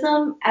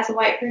racism as a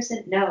white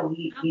person, no,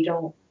 you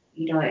don't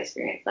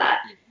experience that.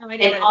 No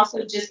idea And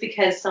also, just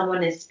because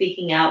someone is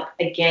speaking out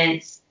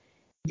against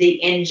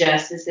the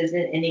injustices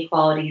and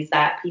inequalities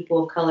that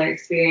people of color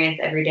experience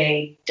every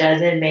day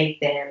doesn't make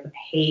them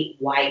hate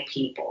white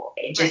people.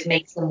 It just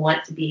makes them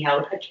want to be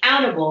held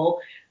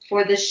accountable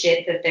for the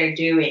shit that they're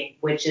doing,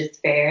 which is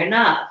fair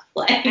enough.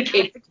 Like,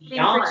 it's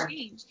beyond.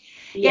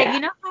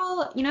 Yeah,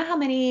 you know how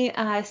many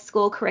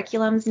school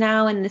curriculums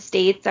now in the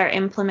States are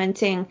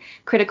implementing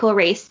critical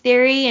race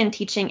theory and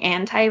teaching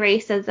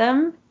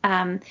anti-racism?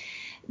 A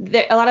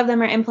lot of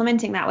them are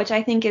implementing that, which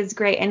I think is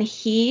great. And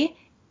he,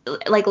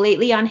 like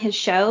lately on his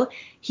show,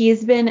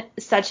 he's been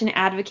such an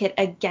advocate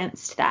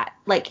against that.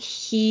 Like,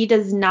 he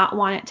does not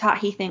want it taught.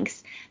 He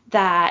thinks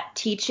that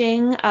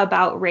teaching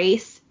about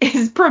race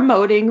is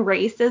promoting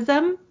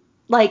racism.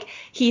 Like,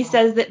 he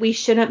says that we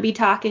shouldn't be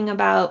talking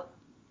about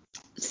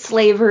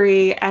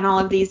slavery and all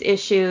of these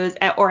issues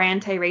or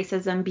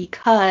anti-racism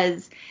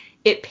because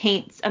it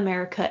paints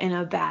America in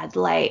a bad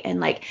light and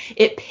like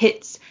it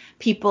pits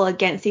people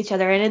against each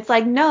other. And it's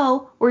like,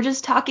 no, we're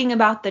just talking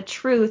about the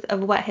truth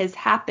of what has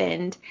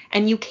happened,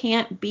 and you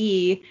can't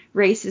be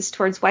racist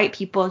towards white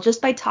people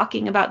just by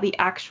talking about the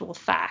actual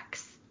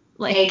facts.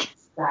 Like,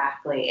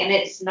 exactly. And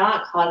it's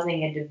not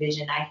causing a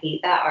division. I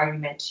hate that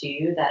argument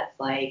too. That's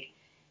like,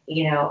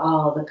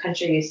 oh, the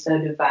country is so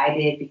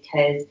divided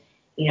because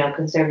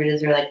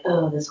conservatives are like,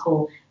 oh, this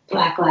whole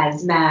Black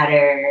Lives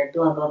Matter,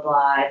 blah, blah,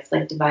 blah. It's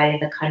like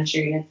dividing the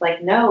country. And it's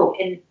like, no,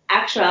 in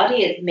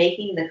actuality, it's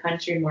making the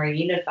country more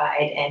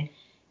unified and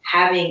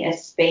having a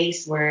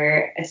space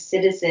where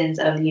citizens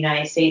of the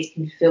United States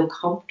can feel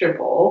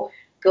comfortable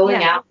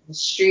going out in the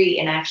street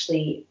and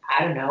actually,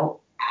 I don't know,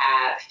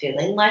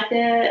 feeling like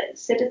a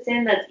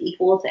citizen that's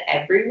equal to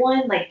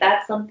everyone. Like,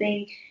 that's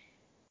something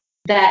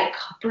that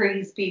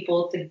brings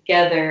people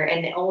together,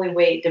 and the only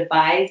way it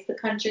divides the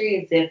country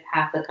is if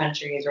half the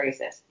country is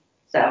racist.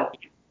 So,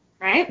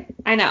 right?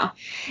 I know.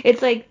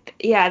 It's like,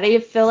 yeah, they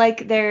feel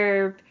like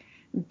they're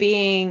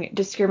being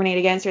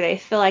discriminated against, or they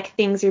feel like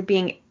things are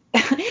being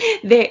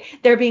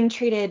they're being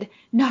treated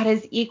not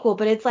as equal,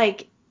 but it's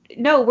like,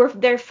 no,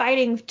 they're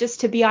fighting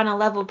just to be on a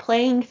level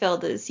playing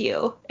field as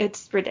you.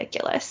 It's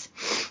ridiculous.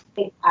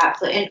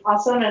 Absolutely. And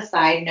also on a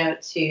side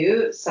note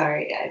too,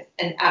 sorry guys,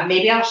 and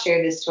maybe I'll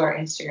share this to our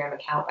Instagram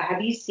account, but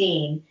have you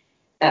seen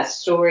that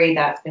story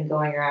that's been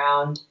going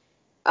around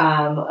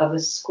of a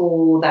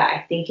school that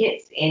I think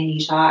it's in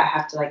Utah? I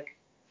have to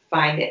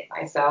find it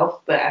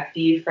myself, but a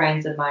few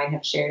friends of mine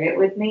have shared it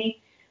with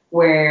me,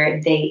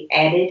 where they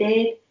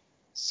edited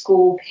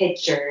school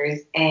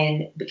pictures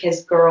and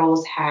because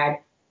girls had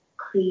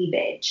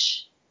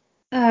cleavage.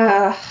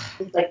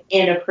 It's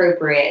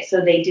inappropriate.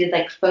 So they did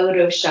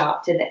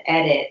Photoshop to the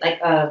edit,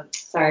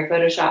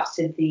 Photoshops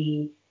to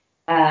the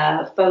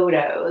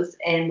photos,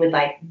 and would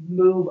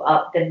move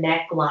up the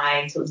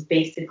neckline so it's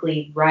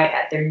basically right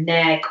at their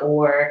neck,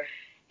 or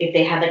if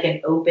they had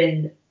an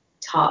open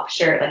top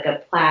shirt, like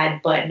a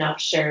plaid button up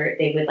shirt,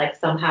 they would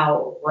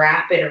somehow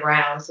wrap it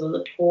around so it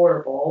looked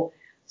horrible.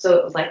 So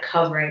it was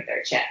covering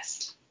their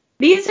chest.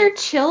 These are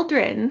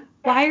children.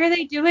 Why are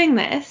they doing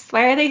this?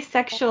 Why are they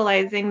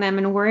sexualizing them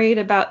and worried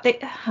about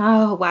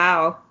Oh,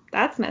 wow.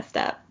 That's messed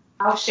up.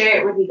 I'll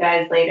share it with you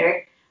guys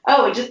later.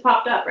 Oh, it just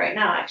popped up right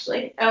now,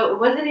 actually. Oh, it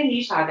wasn't in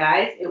Utah,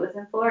 guys. It was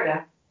in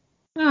Florida.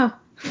 Oh,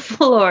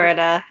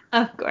 Florida.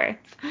 Of course.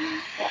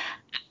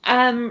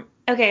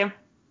 Okay.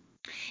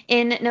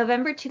 In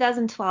November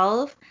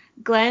 2012,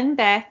 Glenn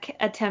Beck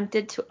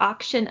attempted to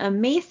auction a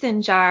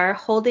mason jar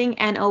holding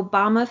an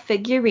Obama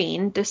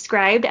figurine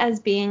described as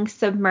being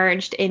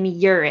submerged in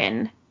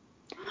urine.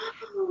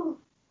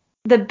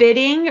 The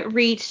bidding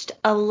reached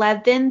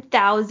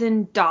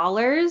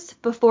 $11,000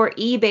 before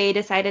eBay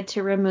decided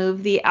to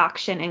remove the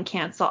auction and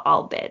cancel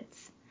all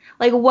bids.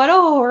 What a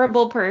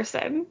horrible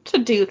person to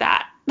do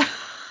that.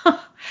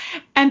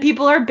 And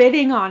people are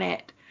bidding on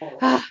it.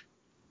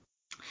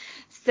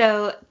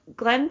 So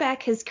Glenn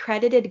Beck has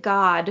credited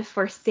God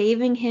for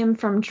saving him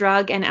from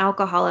drug and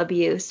alcohol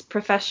abuse,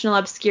 professional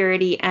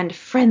obscurity, and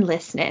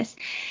friendlessness.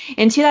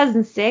 In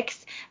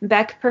 2006,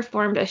 Beck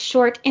performed a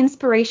short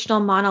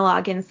inspirational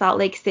monologue in Salt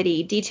Lake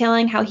City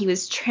detailing how he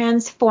was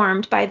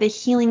transformed by the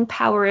healing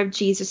power of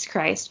Jesus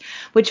Christ,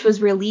 which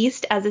was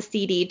released as a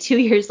CD 2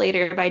 years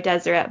later by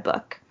Deseret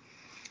Book.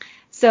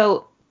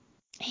 So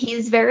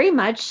he's very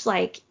much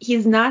like,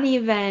 he's not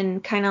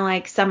even kind of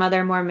like some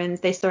other Mormons,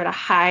 they sort of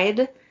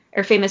hide,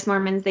 or famous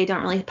Mormons, they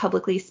don't really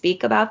publicly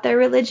speak about their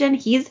religion.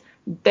 He's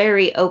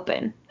very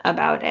open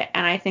about it,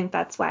 and I think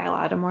that's why a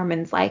lot of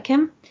Mormons like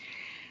him.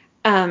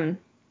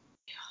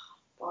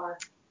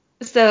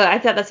 So I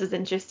thought this was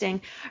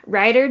interesting.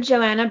 Writer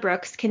Joanna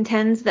Brooks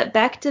contends that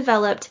Beck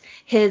developed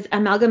his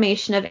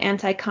amalgamation of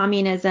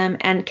anti-communism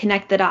and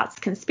connect-the-dots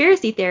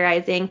conspiracy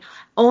theorizing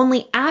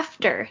only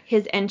after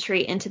his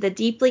entry into the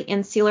deeply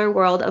insular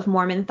world of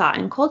Mormon thought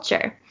and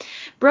culture.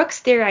 Brooks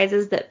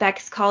theorizes that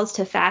Beck's calls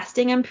to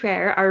fasting and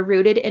prayer are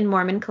rooted in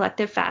Mormon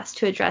collective fast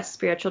to address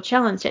spiritual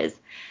challenges.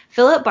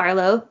 Philip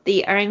Barlow,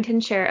 the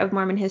Arrington Chair of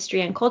Mormon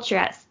History and Culture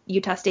at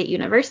Utah State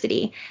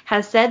University,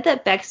 has said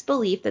that Beck's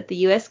belief that the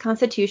U.S.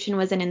 Constitution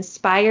was an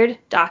inspired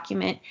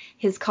document,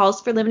 his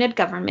calls for limited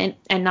government,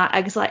 and not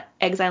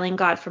exiling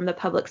God from the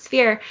public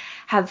sphere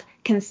have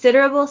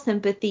considerable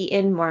sympathy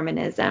in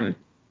Mormonism.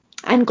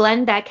 And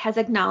Glenn Beck has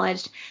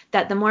acknowledged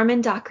that the Mormon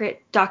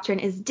doctrine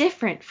is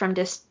different from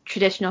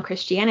traditional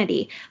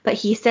Christianity, but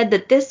he said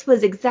that this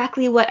was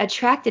exactly what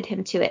attracted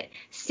him to it,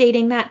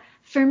 stating that,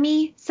 "For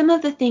me, some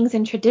of the things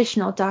in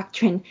traditional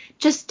doctrine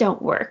just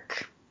don't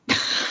work."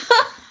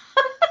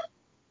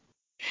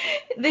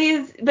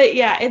 But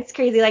yeah, it's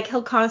crazy. Like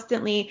he'll talk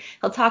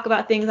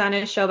about things on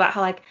his show about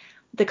how like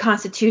the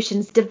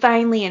Constitution's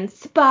divinely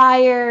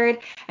inspired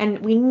and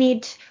we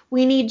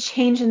need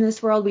change in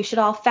this world. We should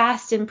all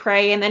fast and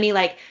pray. And then he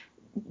like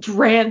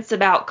rants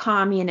about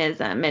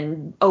communism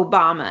and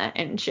Obama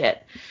and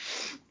shit.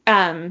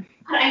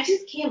 I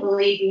just can't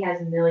believe he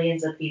has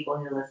millions of people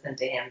who listen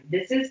to him.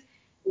 This is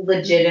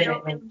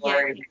legitimately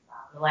worrisome.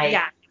 Like,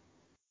 yeah.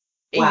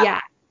 Wow.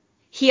 Yeah.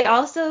 He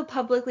also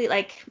publicly,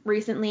 like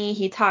recently,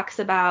 he talks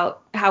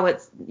about how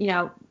it's,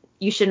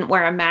 you shouldn't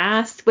wear a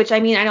mask, which I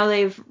mean, I know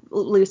they've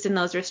loosened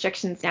those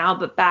restrictions now,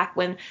 but back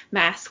when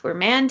masks were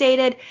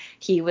mandated,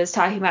 he was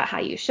talking about how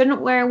you shouldn't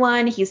wear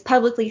one. He's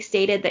publicly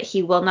stated that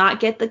he will not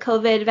get the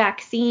COVID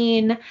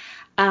vaccine.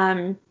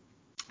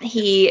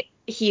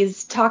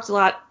 He's talked a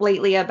lot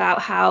lately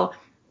about how,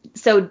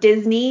 so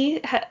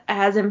Disney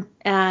has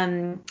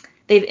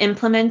they've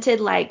implemented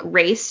like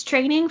race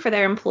training for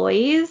their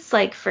employees,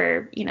 like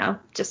for,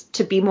 just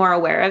to be more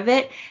aware of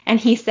it. And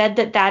he said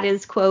that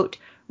is, quote,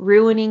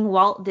 ruining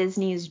Walt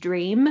Disney's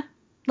dream.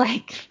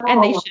 And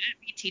they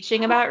shouldn't be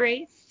teaching about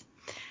race.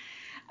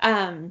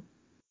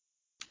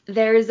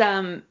 There's,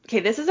 okay,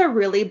 this is a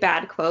really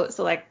bad quote.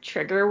 So like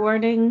trigger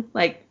warning,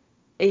 like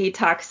he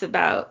talks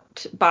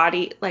about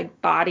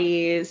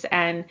bodies,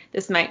 and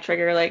this might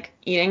trigger like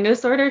eating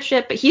disorder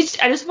shit. But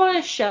I just want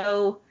to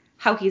show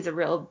how he's a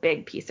real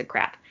big piece of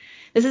crap.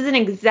 This is an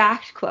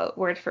exact quote,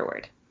 word for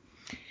word.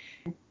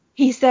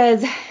 He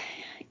says,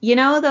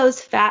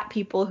 those fat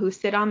people who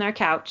sit on their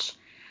couch.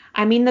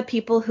 I mean the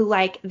people who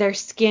like their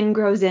skin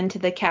grows into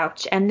the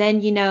couch and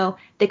then,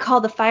 they call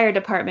the fire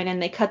department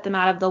and they cut them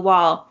out of the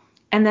wall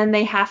and then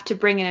they have to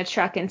bring in a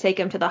truck and take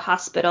them to the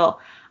hospital.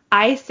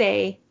 I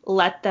say,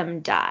 let them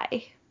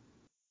die.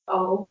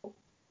 Oh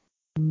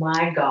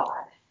my God.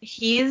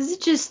 He's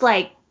just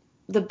like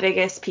the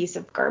biggest piece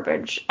of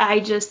garbage.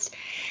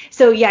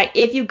 So yeah,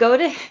 if you go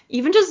to,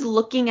 even just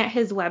looking at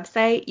his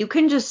website, you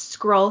can just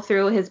scroll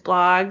through his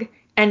blog,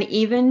 and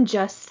even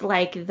just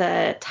like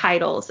the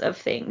titles of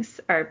things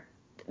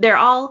they're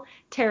all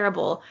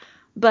terrible,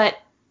 but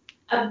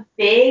a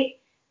big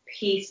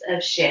piece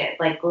of shit,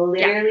 like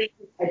literally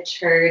a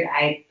turd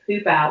I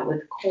poop out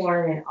with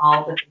corn and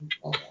all the things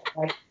in it.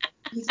 Like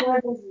he's one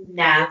of those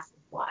nasty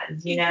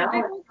ones, He's a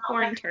big old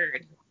corn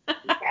turd.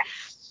 Yeah.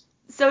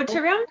 So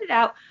to round it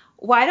out,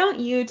 why don't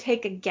you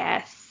take a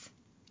guess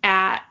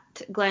at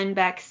Glenn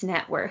Beck's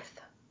net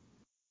worth?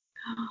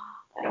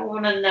 I don't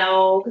want to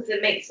know because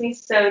it makes me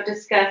so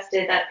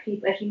disgusted that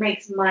he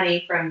makes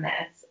money from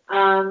this.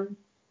 I'm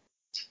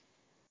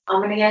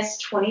gonna guess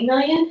 20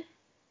 million.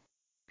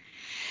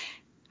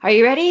 Are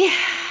you ready?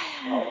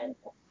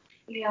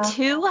 Yeah.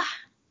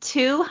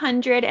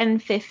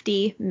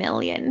 250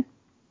 million.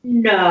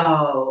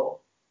 No.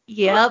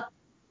 Yep.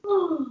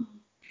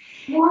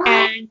 What?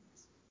 And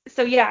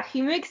so yeah,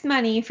 he makes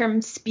money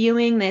from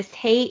spewing this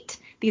hate,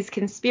 these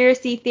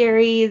conspiracy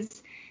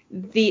theories,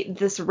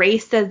 this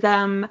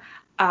racism,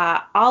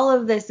 all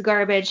of this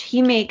garbage.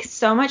 He makes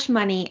so much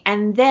money,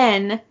 and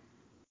then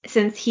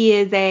since he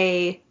is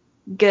a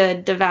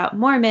good, devout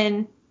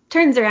Mormon,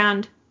 turns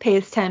around,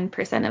 pays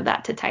 10% of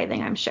that to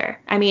tithing, I'm sure.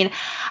 I mean,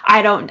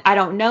 I don't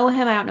know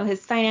him, I don't know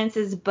his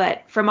finances,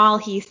 but from all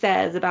he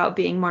says about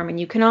being Mormon,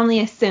 you can only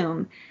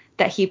assume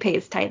that he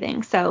pays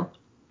tithing. So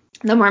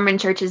the Mormon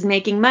Church is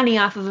making money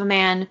off of a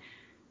man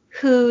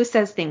who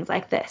says things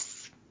like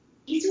this.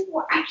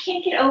 I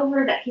can't get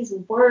over that he's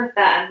worth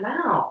that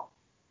amount.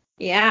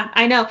 Yeah,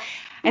 I know.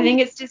 I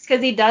think it's just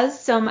because he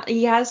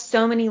has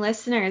so many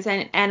listeners,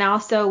 and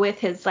also with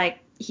his like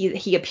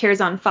he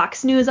appears on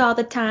Fox News all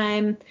the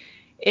time.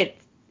 He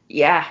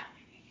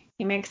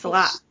makes a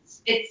lot.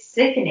 It's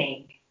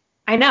sickening.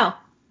 I know.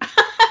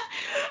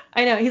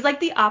 I know. He's like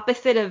the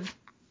opposite of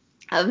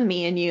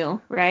me and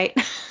you, right?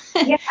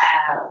 Yeah.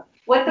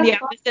 What the The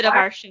fuck? opposite of Why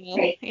are our show.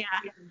 they Yeah.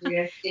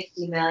 making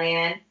 $250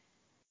 million?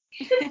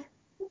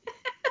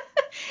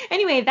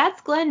 Anyway,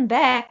 that's Glenn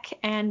Beck,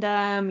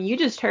 and you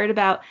just heard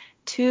about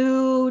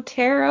two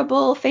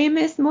terrible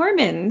famous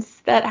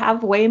Mormons that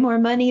have way more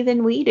money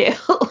than we do.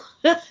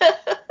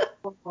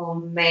 Oh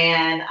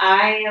man,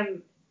 I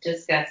am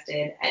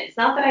disgusted. It's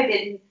not that I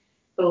didn't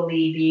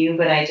believe you,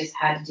 but I just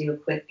had to do a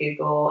quick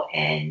Google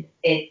and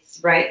it's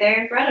right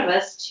there in front of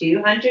us,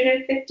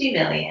 250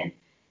 million.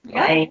 Yep.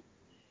 Like,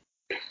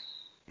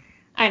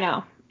 I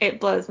know. It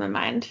blows my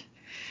mind.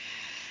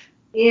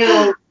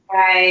 ew,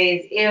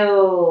 guys,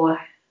 ew.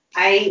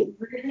 I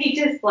really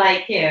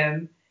dislike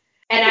him.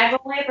 And I've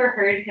only ever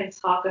heard him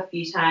talk a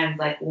few times,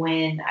 like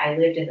when I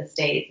lived in the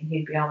States and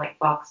he'd be on like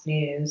Fox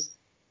News.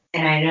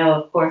 And I know,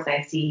 of course,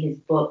 I see his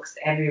books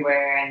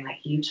everywhere in like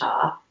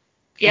Utah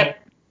and Yep.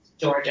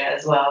 Georgia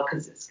as well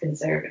because it's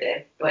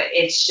conservative. But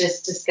it's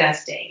just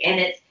disgusting.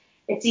 And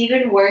it's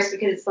even worse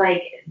because it's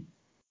like,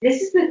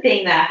 this is the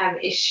thing that I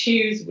have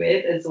issues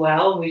with as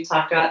well. We've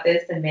talked about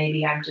this and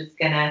maybe I'm just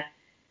going to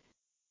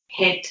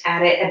hint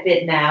at it a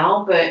bit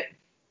now. But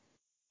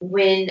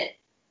when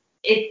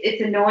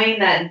it's annoying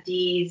that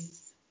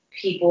these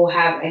people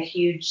have a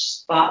huge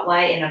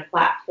spotlight and a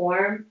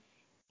platform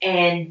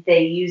and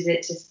they use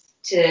it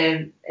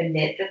to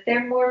admit that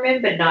they're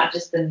Mormon, but not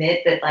just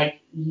admit, but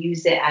like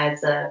use it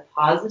as a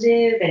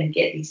positive and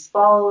get these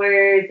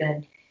followers.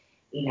 And,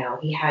 you know,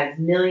 he has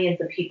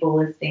millions of people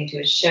listening to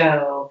his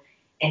show.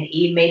 And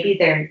maybe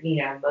they're,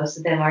 you know, most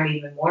of them aren't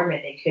even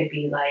Mormon. They could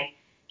be like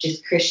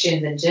just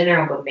Christians in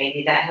general, but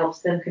maybe that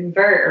helps them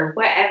convert or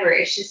whatever.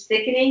 It's just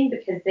sickening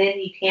because then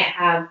you can't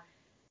have,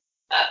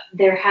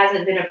 there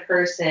hasn't been a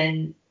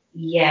person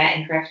yet,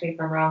 and correct me if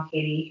I'm wrong,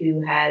 Katie,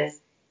 who has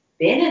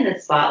been in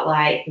the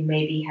spotlight, who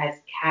maybe has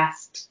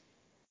cast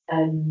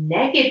a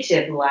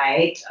negative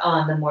light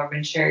on the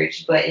Mormon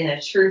Church, but in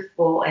a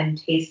truthful and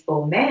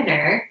tasteful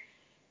manner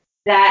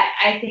that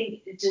I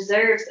think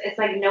deserves. It's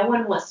like no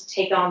one wants to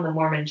take on the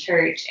Mormon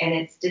Church, and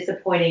it's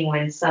disappointing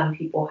when some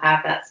people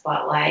have that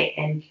spotlight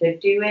and could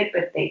do it,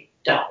 but they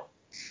don't.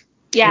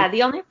 Yeah,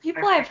 the only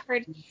people I've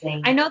heard,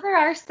 I know there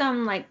are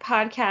some like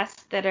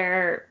podcasts that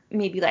are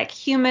maybe like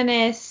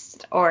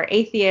humanist or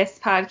atheist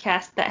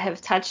podcasts that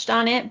have touched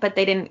on it, but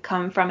they didn't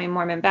come from a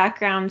Mormon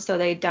background, so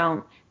they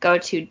don't go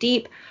too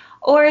deep.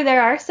 Or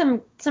there are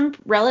some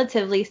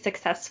relatively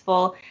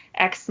successful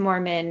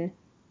ex-Mormon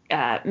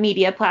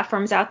media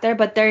platforms out there,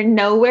 but they're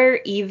nowhere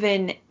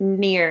even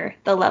near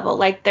the level.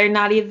 Like they're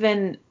not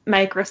even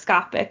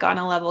microscopic on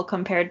a level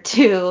compared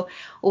to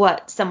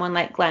what someone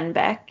like Glenn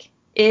Beck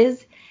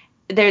is.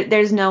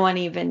 There's no one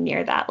even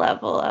near that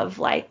level of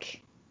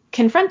like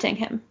confronting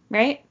him,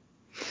 right?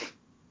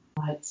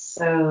 It's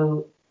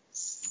so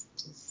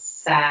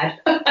sad.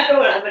 I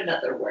don't have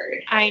another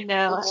word. I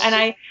know.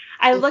 And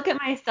I look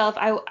at myself,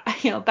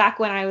 back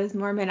when I was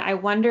Mormon, I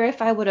wonder if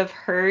I would have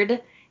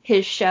heard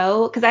his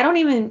show, because I don't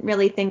even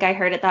really think I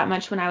heard it that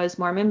much when I was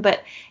Mormon,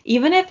 but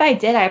even if I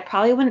did, I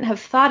probably wouldn't have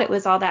thought it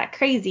was all that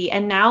crazy.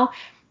 And now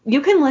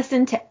you can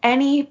listen to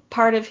any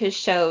part of his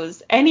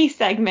shows, any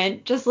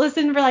segment, just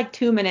listen for like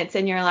 2 minutes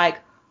and you're like,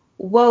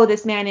 whoa,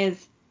 this man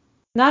is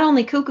not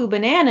only cuckoo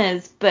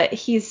bananas, but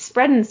he's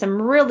spreading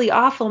some really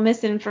awful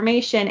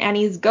misinformation and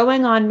he's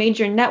going on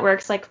major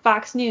networks like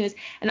Fox News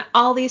and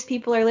all these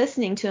people are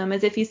listening to him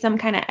as if he's some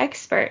kind of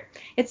expert.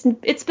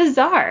 It's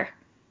bizarre,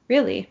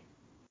 really.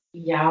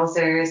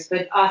 Yowzers,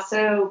 but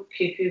also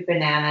cuckoo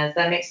bananas.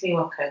 That makes me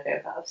want Cocoa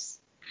Puffs.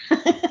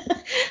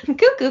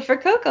 Cuckoo for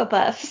Cocoa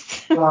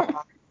Puffs. Cocoa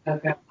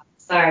Puffs.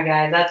 Sorry,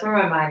 guys. That's where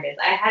my mind is.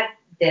 I had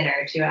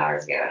dinner 2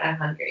 hours ago, and I'm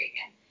hungry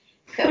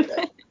again. Cocoa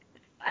Puffs.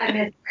 I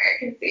miss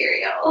American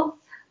cereal.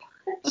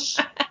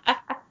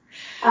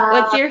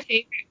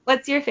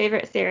 What's your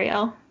favorite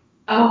cereal?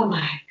 Oh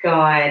my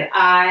God.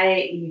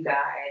 You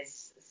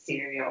guys,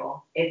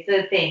 cereal. It's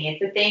a thing.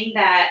 It's a thing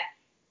that,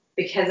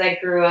 because I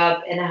grew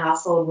up in a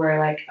household where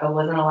like I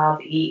wasn't allowed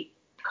to eat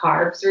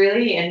carbs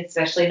really, and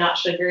especially not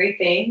sugary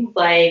things,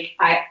 like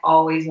I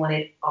always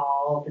wanted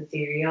all the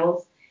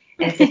cereals.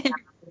 And so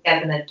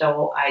as an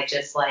adult, I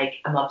just like,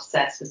 I'm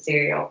obsessed with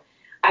cereal.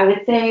 I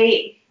would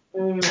say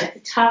it's a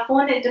tough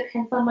one. It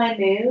depends on my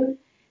mood,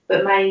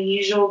 but my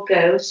usual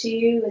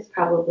go-to is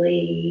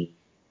probably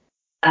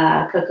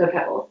Cocoa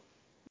Pebbles.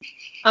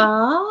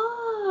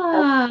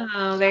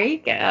 Oh, there you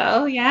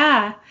go.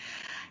 Yeah.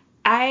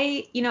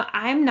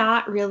 I'm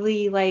not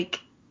really like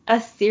a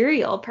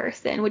cereal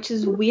person, which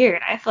is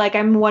weird. I feel like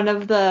I'm one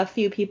of the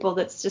few people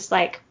that's just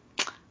like,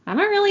 I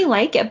don't really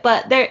like it,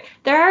 but there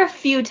are a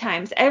few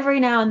times every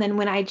now and then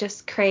when I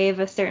just crave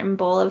a certain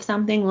bowl of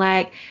something.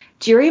 Like,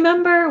 do you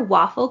remember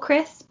Waffle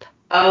Crisp?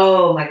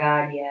 Oh my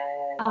God,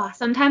 yes.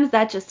 Sometimes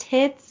that just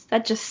hits,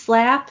 that just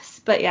slaps,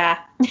 but yeah.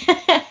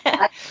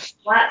 That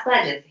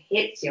just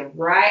hits you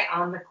right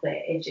on the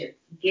clit. It just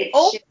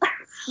gets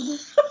you.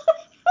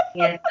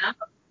 You know?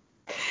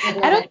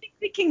 I don't think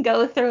we can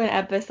go through an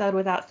episode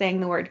without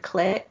saying the word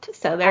clit,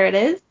 so there it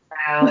is.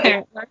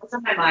 What's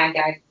on my mind,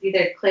 guys? It's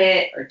either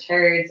clit or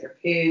turds or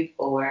poop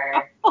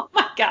or... Oh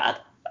my God.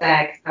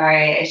 sex.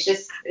 Sorry, it's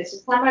just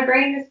how my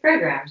brain is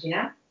programmed, you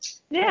know?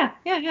 Yeah,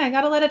 I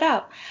gotta let it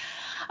out.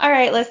 All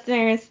right,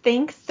 listeners,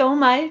 thanks so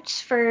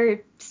much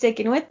for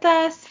sticking with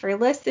us, for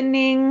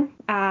listening.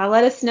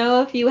 Let us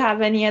know if you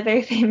have any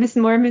other famous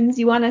Mormons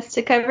you want us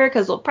to cover,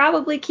 because we'll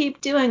probably keep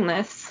doing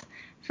this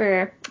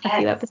for a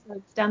few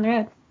episodes down the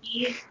road.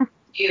 Please do.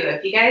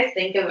 If you guys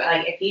think of,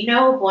 like, if you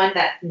know of one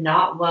that's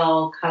not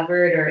well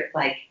covered, or it's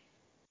like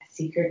a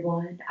secret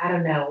one, I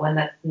don't know, one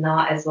that's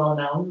not as well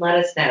known,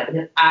 let us know,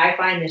 because I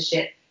find this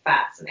shit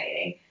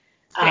fascinating.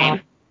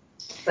 Same.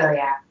 So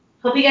yeah.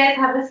 Hope you guys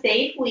have a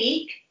safe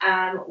week.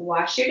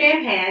 Wash your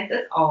damn hands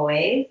as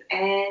always,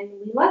 and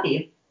we love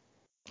you.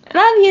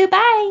 Love you.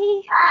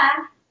 Bye.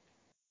 Bye.